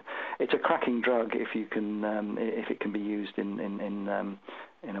experiences of it. It's a cracking drug if it can be used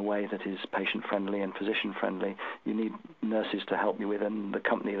in a way that is patient-friendly and physician-friendly. You need nurses to help you with, and the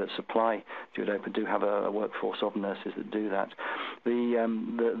company that supply Duodopa do have a workforce of nurses that do that.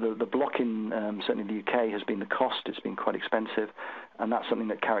 The block in certainly the UK has been the cost. It's been quite expensive, and that's something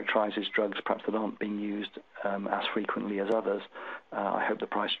that characterises drugs perhaps that aren't being used as frequently as others. I hope the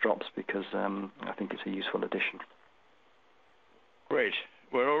price drops because I think it's a useful addition. Great.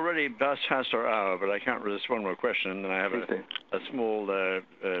 We're already past our hour, but I can't resist one more question, and I have a small,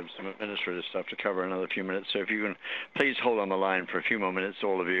 some administrative stuff to cover in another few minutes. So if you can please hold on the line for a few more minutes,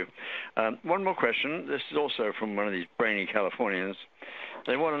 all of you. One more question. This is also from one of these brainy Californians.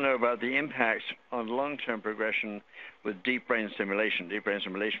 They want to know about the impact on long-term progression with deep brain stimulation. Deep brain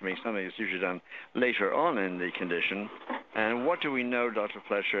stimulation being something that's usually done later on in the condition. And what do we know, Dr.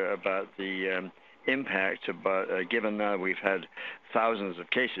 Fletcher, about the impact, given now we've had thousands of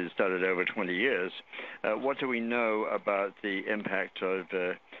cases studied over 20 years, what do we know about the impact of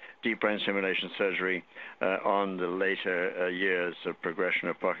deep brain stimulation surgery on the later years of progression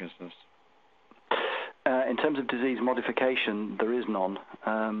of Parkinson's? In terms of disease modification, there is none.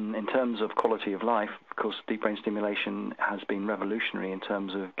 In terms of quality of life, of course, deep brain stimulation has been revolutionary in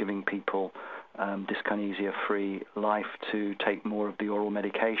terms of giving people dyskinesia-free life to take more of the oral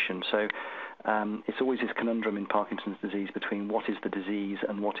medication. So it's always this conundrum in Parkinson's disease between what is the disease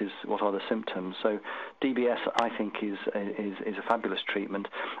and what are the symptoms. So DBS, I think, is a fabulous treatment.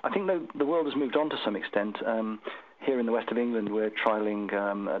 I think the world has moved on to some extent. Here in the west of England, we're trialling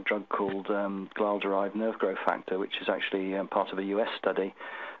a drug called glial-derived nerve growth factor, which is actually part of a US study.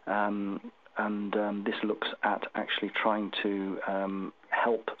 And this looks at actually trying to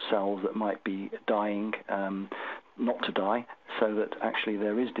help cells that might be dying not to die, so that actually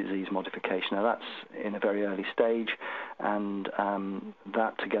there is disease modification. Now that's in a very early stage, and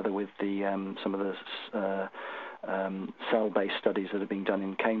that together with some of the cell-based studies that are being done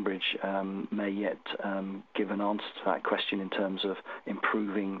in Cambridge may yet give an answer to that question in terms of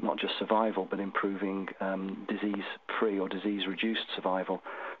improving not just survival, but improving disease-free or disease-reduced survival.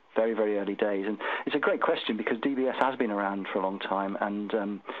 Very, very early days. And it's a great question because DBS has been around for a long time,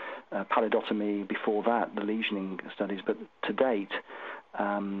 and pallidotomy before that, the lesioning studies. But to date,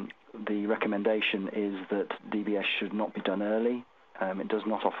 the recommendation is that DBS should not be done early. It does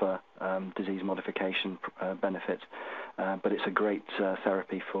not offer disease modification benefits, but it's a great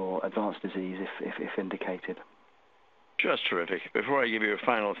therapy for advanced disease if indicated. Just terrific. Before I give you a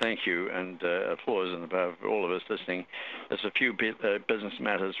final thank you and applause on behalf of all of us listening, there's a few business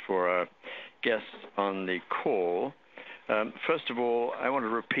matters for our guests on the call. First of all, I want to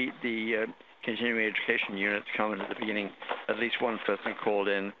repeat the continuing education unit comment at the beginning. At least one person called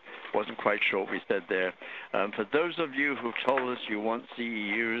in, wasn't quite sure what we said there. For those of you who've told us you want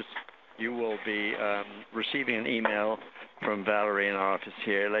CEUs, you will be receiving an email from Valerie in our office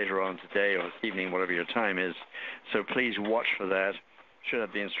here later on today or this evening, whatever your time is. So please watch for that. Should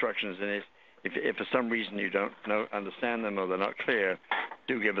have the instructions in it. If for some reason you don't understand them or they're not clear,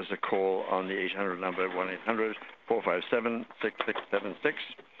 do give us a call on the 800 number, 1-800-457-6676.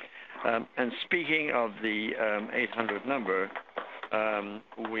 And speaking of the 800 number, what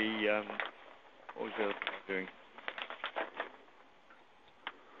was the other thing I was doing?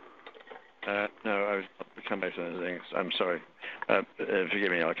 No, I'll come back to those things. I'm sorry.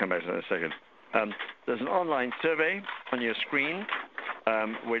 Forgive me, I'll come back to that in a second. There's an online survey on your screen,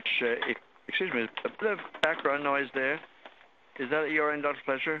 which, excuse me, a bit of background noise there. Is that at your end, Dr.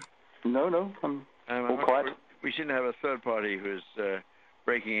 Fletcher? No, I'm all quiet. We seem to have a third party who's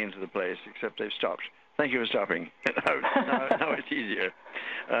breaking into the place, except they've stopped. Thank you for stopping. now it's easier.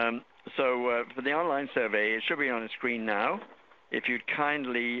 So for the online survey, it should be on the screen now. If you'd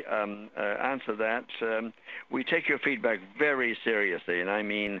kindly answer that, we take your feedback very seriously, and I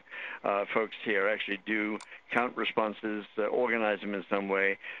mean folks here actually do count responses, organize them in some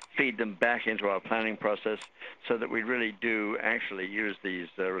way, feed them back into our planning process so that we really do actually use these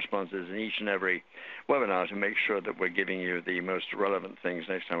responses in each and every webinar to make sure that we're giving you the most relevant things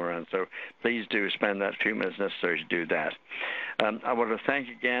next time around. So please do spend that few minutes necessary to do that. I want to thank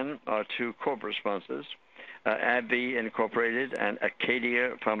again our two corporate sponsors, AbbVie Incorporated and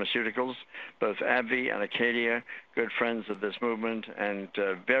Acadia Pharmaceuticals. Both AbbVie and Acadia, good friends of this movement and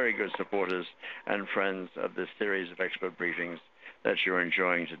very good supporters and friends of this series of expert briefings that you're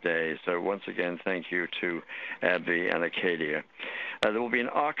enjoying today. So once again, thank you to AbbVie and Acadia. There will be an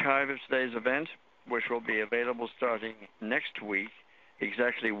archive of today's event, which will be available starting next week,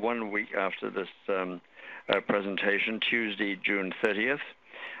 exactly 1 week after this presentation, Tuesday, June 30th.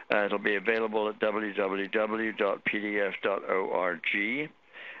 It'll be available at www.pdf.org.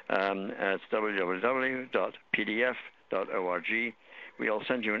 It's www.pdf.org. We'll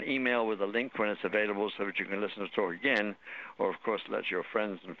send you an email with a link when it's available so that you can listen to talk again, or, of course, let your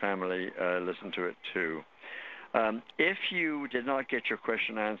friends and family listen to it, too. If you did not get your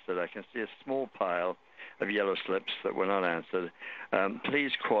question answered, I can see a small pile of yellow slips that were not answered.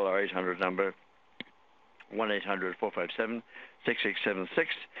 Please call our 800 number, 1-800-457-6676,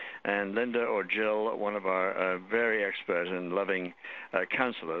 and Linda or Jill, one of our very expert and loving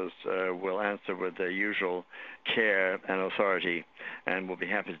counselors, will answer with their usual care and authority, and we'll be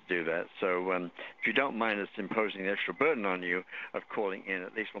happy to do that. So if you don't mind us imposing the extra burden on you of calling in,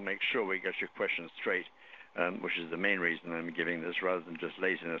 at least we'll make sure we get your questions straight, which is the main reason I'm giving this, rather than just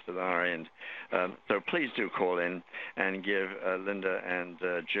laziness at our end. So please do call in and give Linda and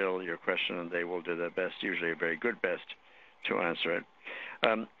Jill your question, and they will do their best, usually a very good best, to answer it.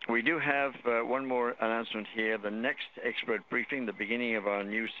 We do have one more announcement here. The next expert briefing, the beginning of our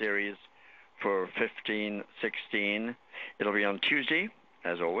new series for 15-16, it'll be on Tuesday,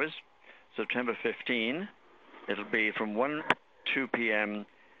 as always, September 15. It'll be from 1 to 2 p.m.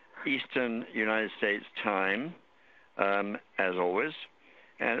 Eastern United States time, as always,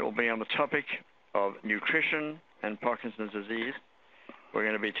 and it will be on the topic of nutrition and Parkinson's disease. We're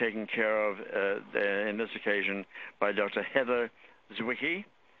going to be taken care of in this occasion by Dr. Heather Zwicky,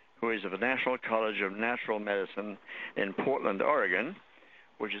 who is of the National College of Natural Medicine in Portland, Oregon,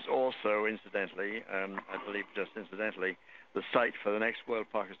 which is also, incidentally, I believe just incidentally, the site for the next World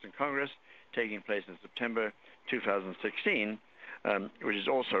Parkinson Congress taking place in September 2016, which is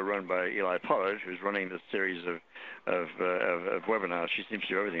also run by Eli Pollard, who's running this series of webinars. She seems to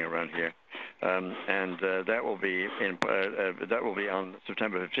do everything around here, and that will be on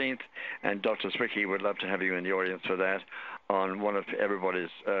September 15th. And Dr. Zwicky would love to have you in the audience for that on one of everybody's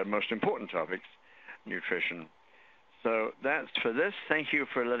most important topics, nutrition. So that's for this. Thank you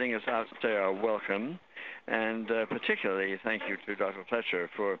for letting us outstay our welcome, and particularly thank you to Dr. Fletcher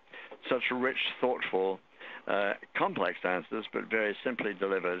for such rich, thoughtful, complex answers, but very simply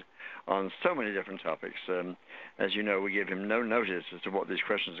delivered on so many different topics. As you know, we give him no notice as to what these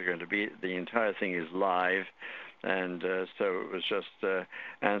questions are going to be. The entire thing is live, and so it was just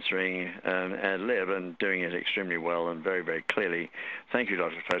answering ad lib and doing it extremely well and very, very clearly. Thank you,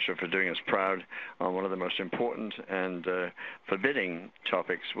 Dr. Fletcher, for doing us proud on one of the most important and forbidding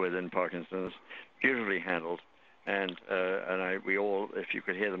topics within Parkinson's, beautifully handled. And we all, if you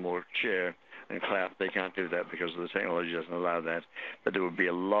could hear them all cheer and clap. They can't do that because the technology doesn't allow that. But there would be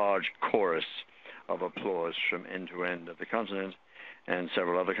a large chorus of applause from end to end of the continent and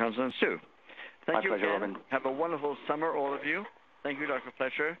several other continents too. Thank you pleasure, again. Robin. Have a wonderful summer, all of you. Thank you, Dr.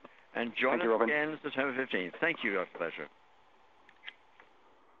 Fletcher. And join us again September 15th. Thank you, Dr. Fletcher.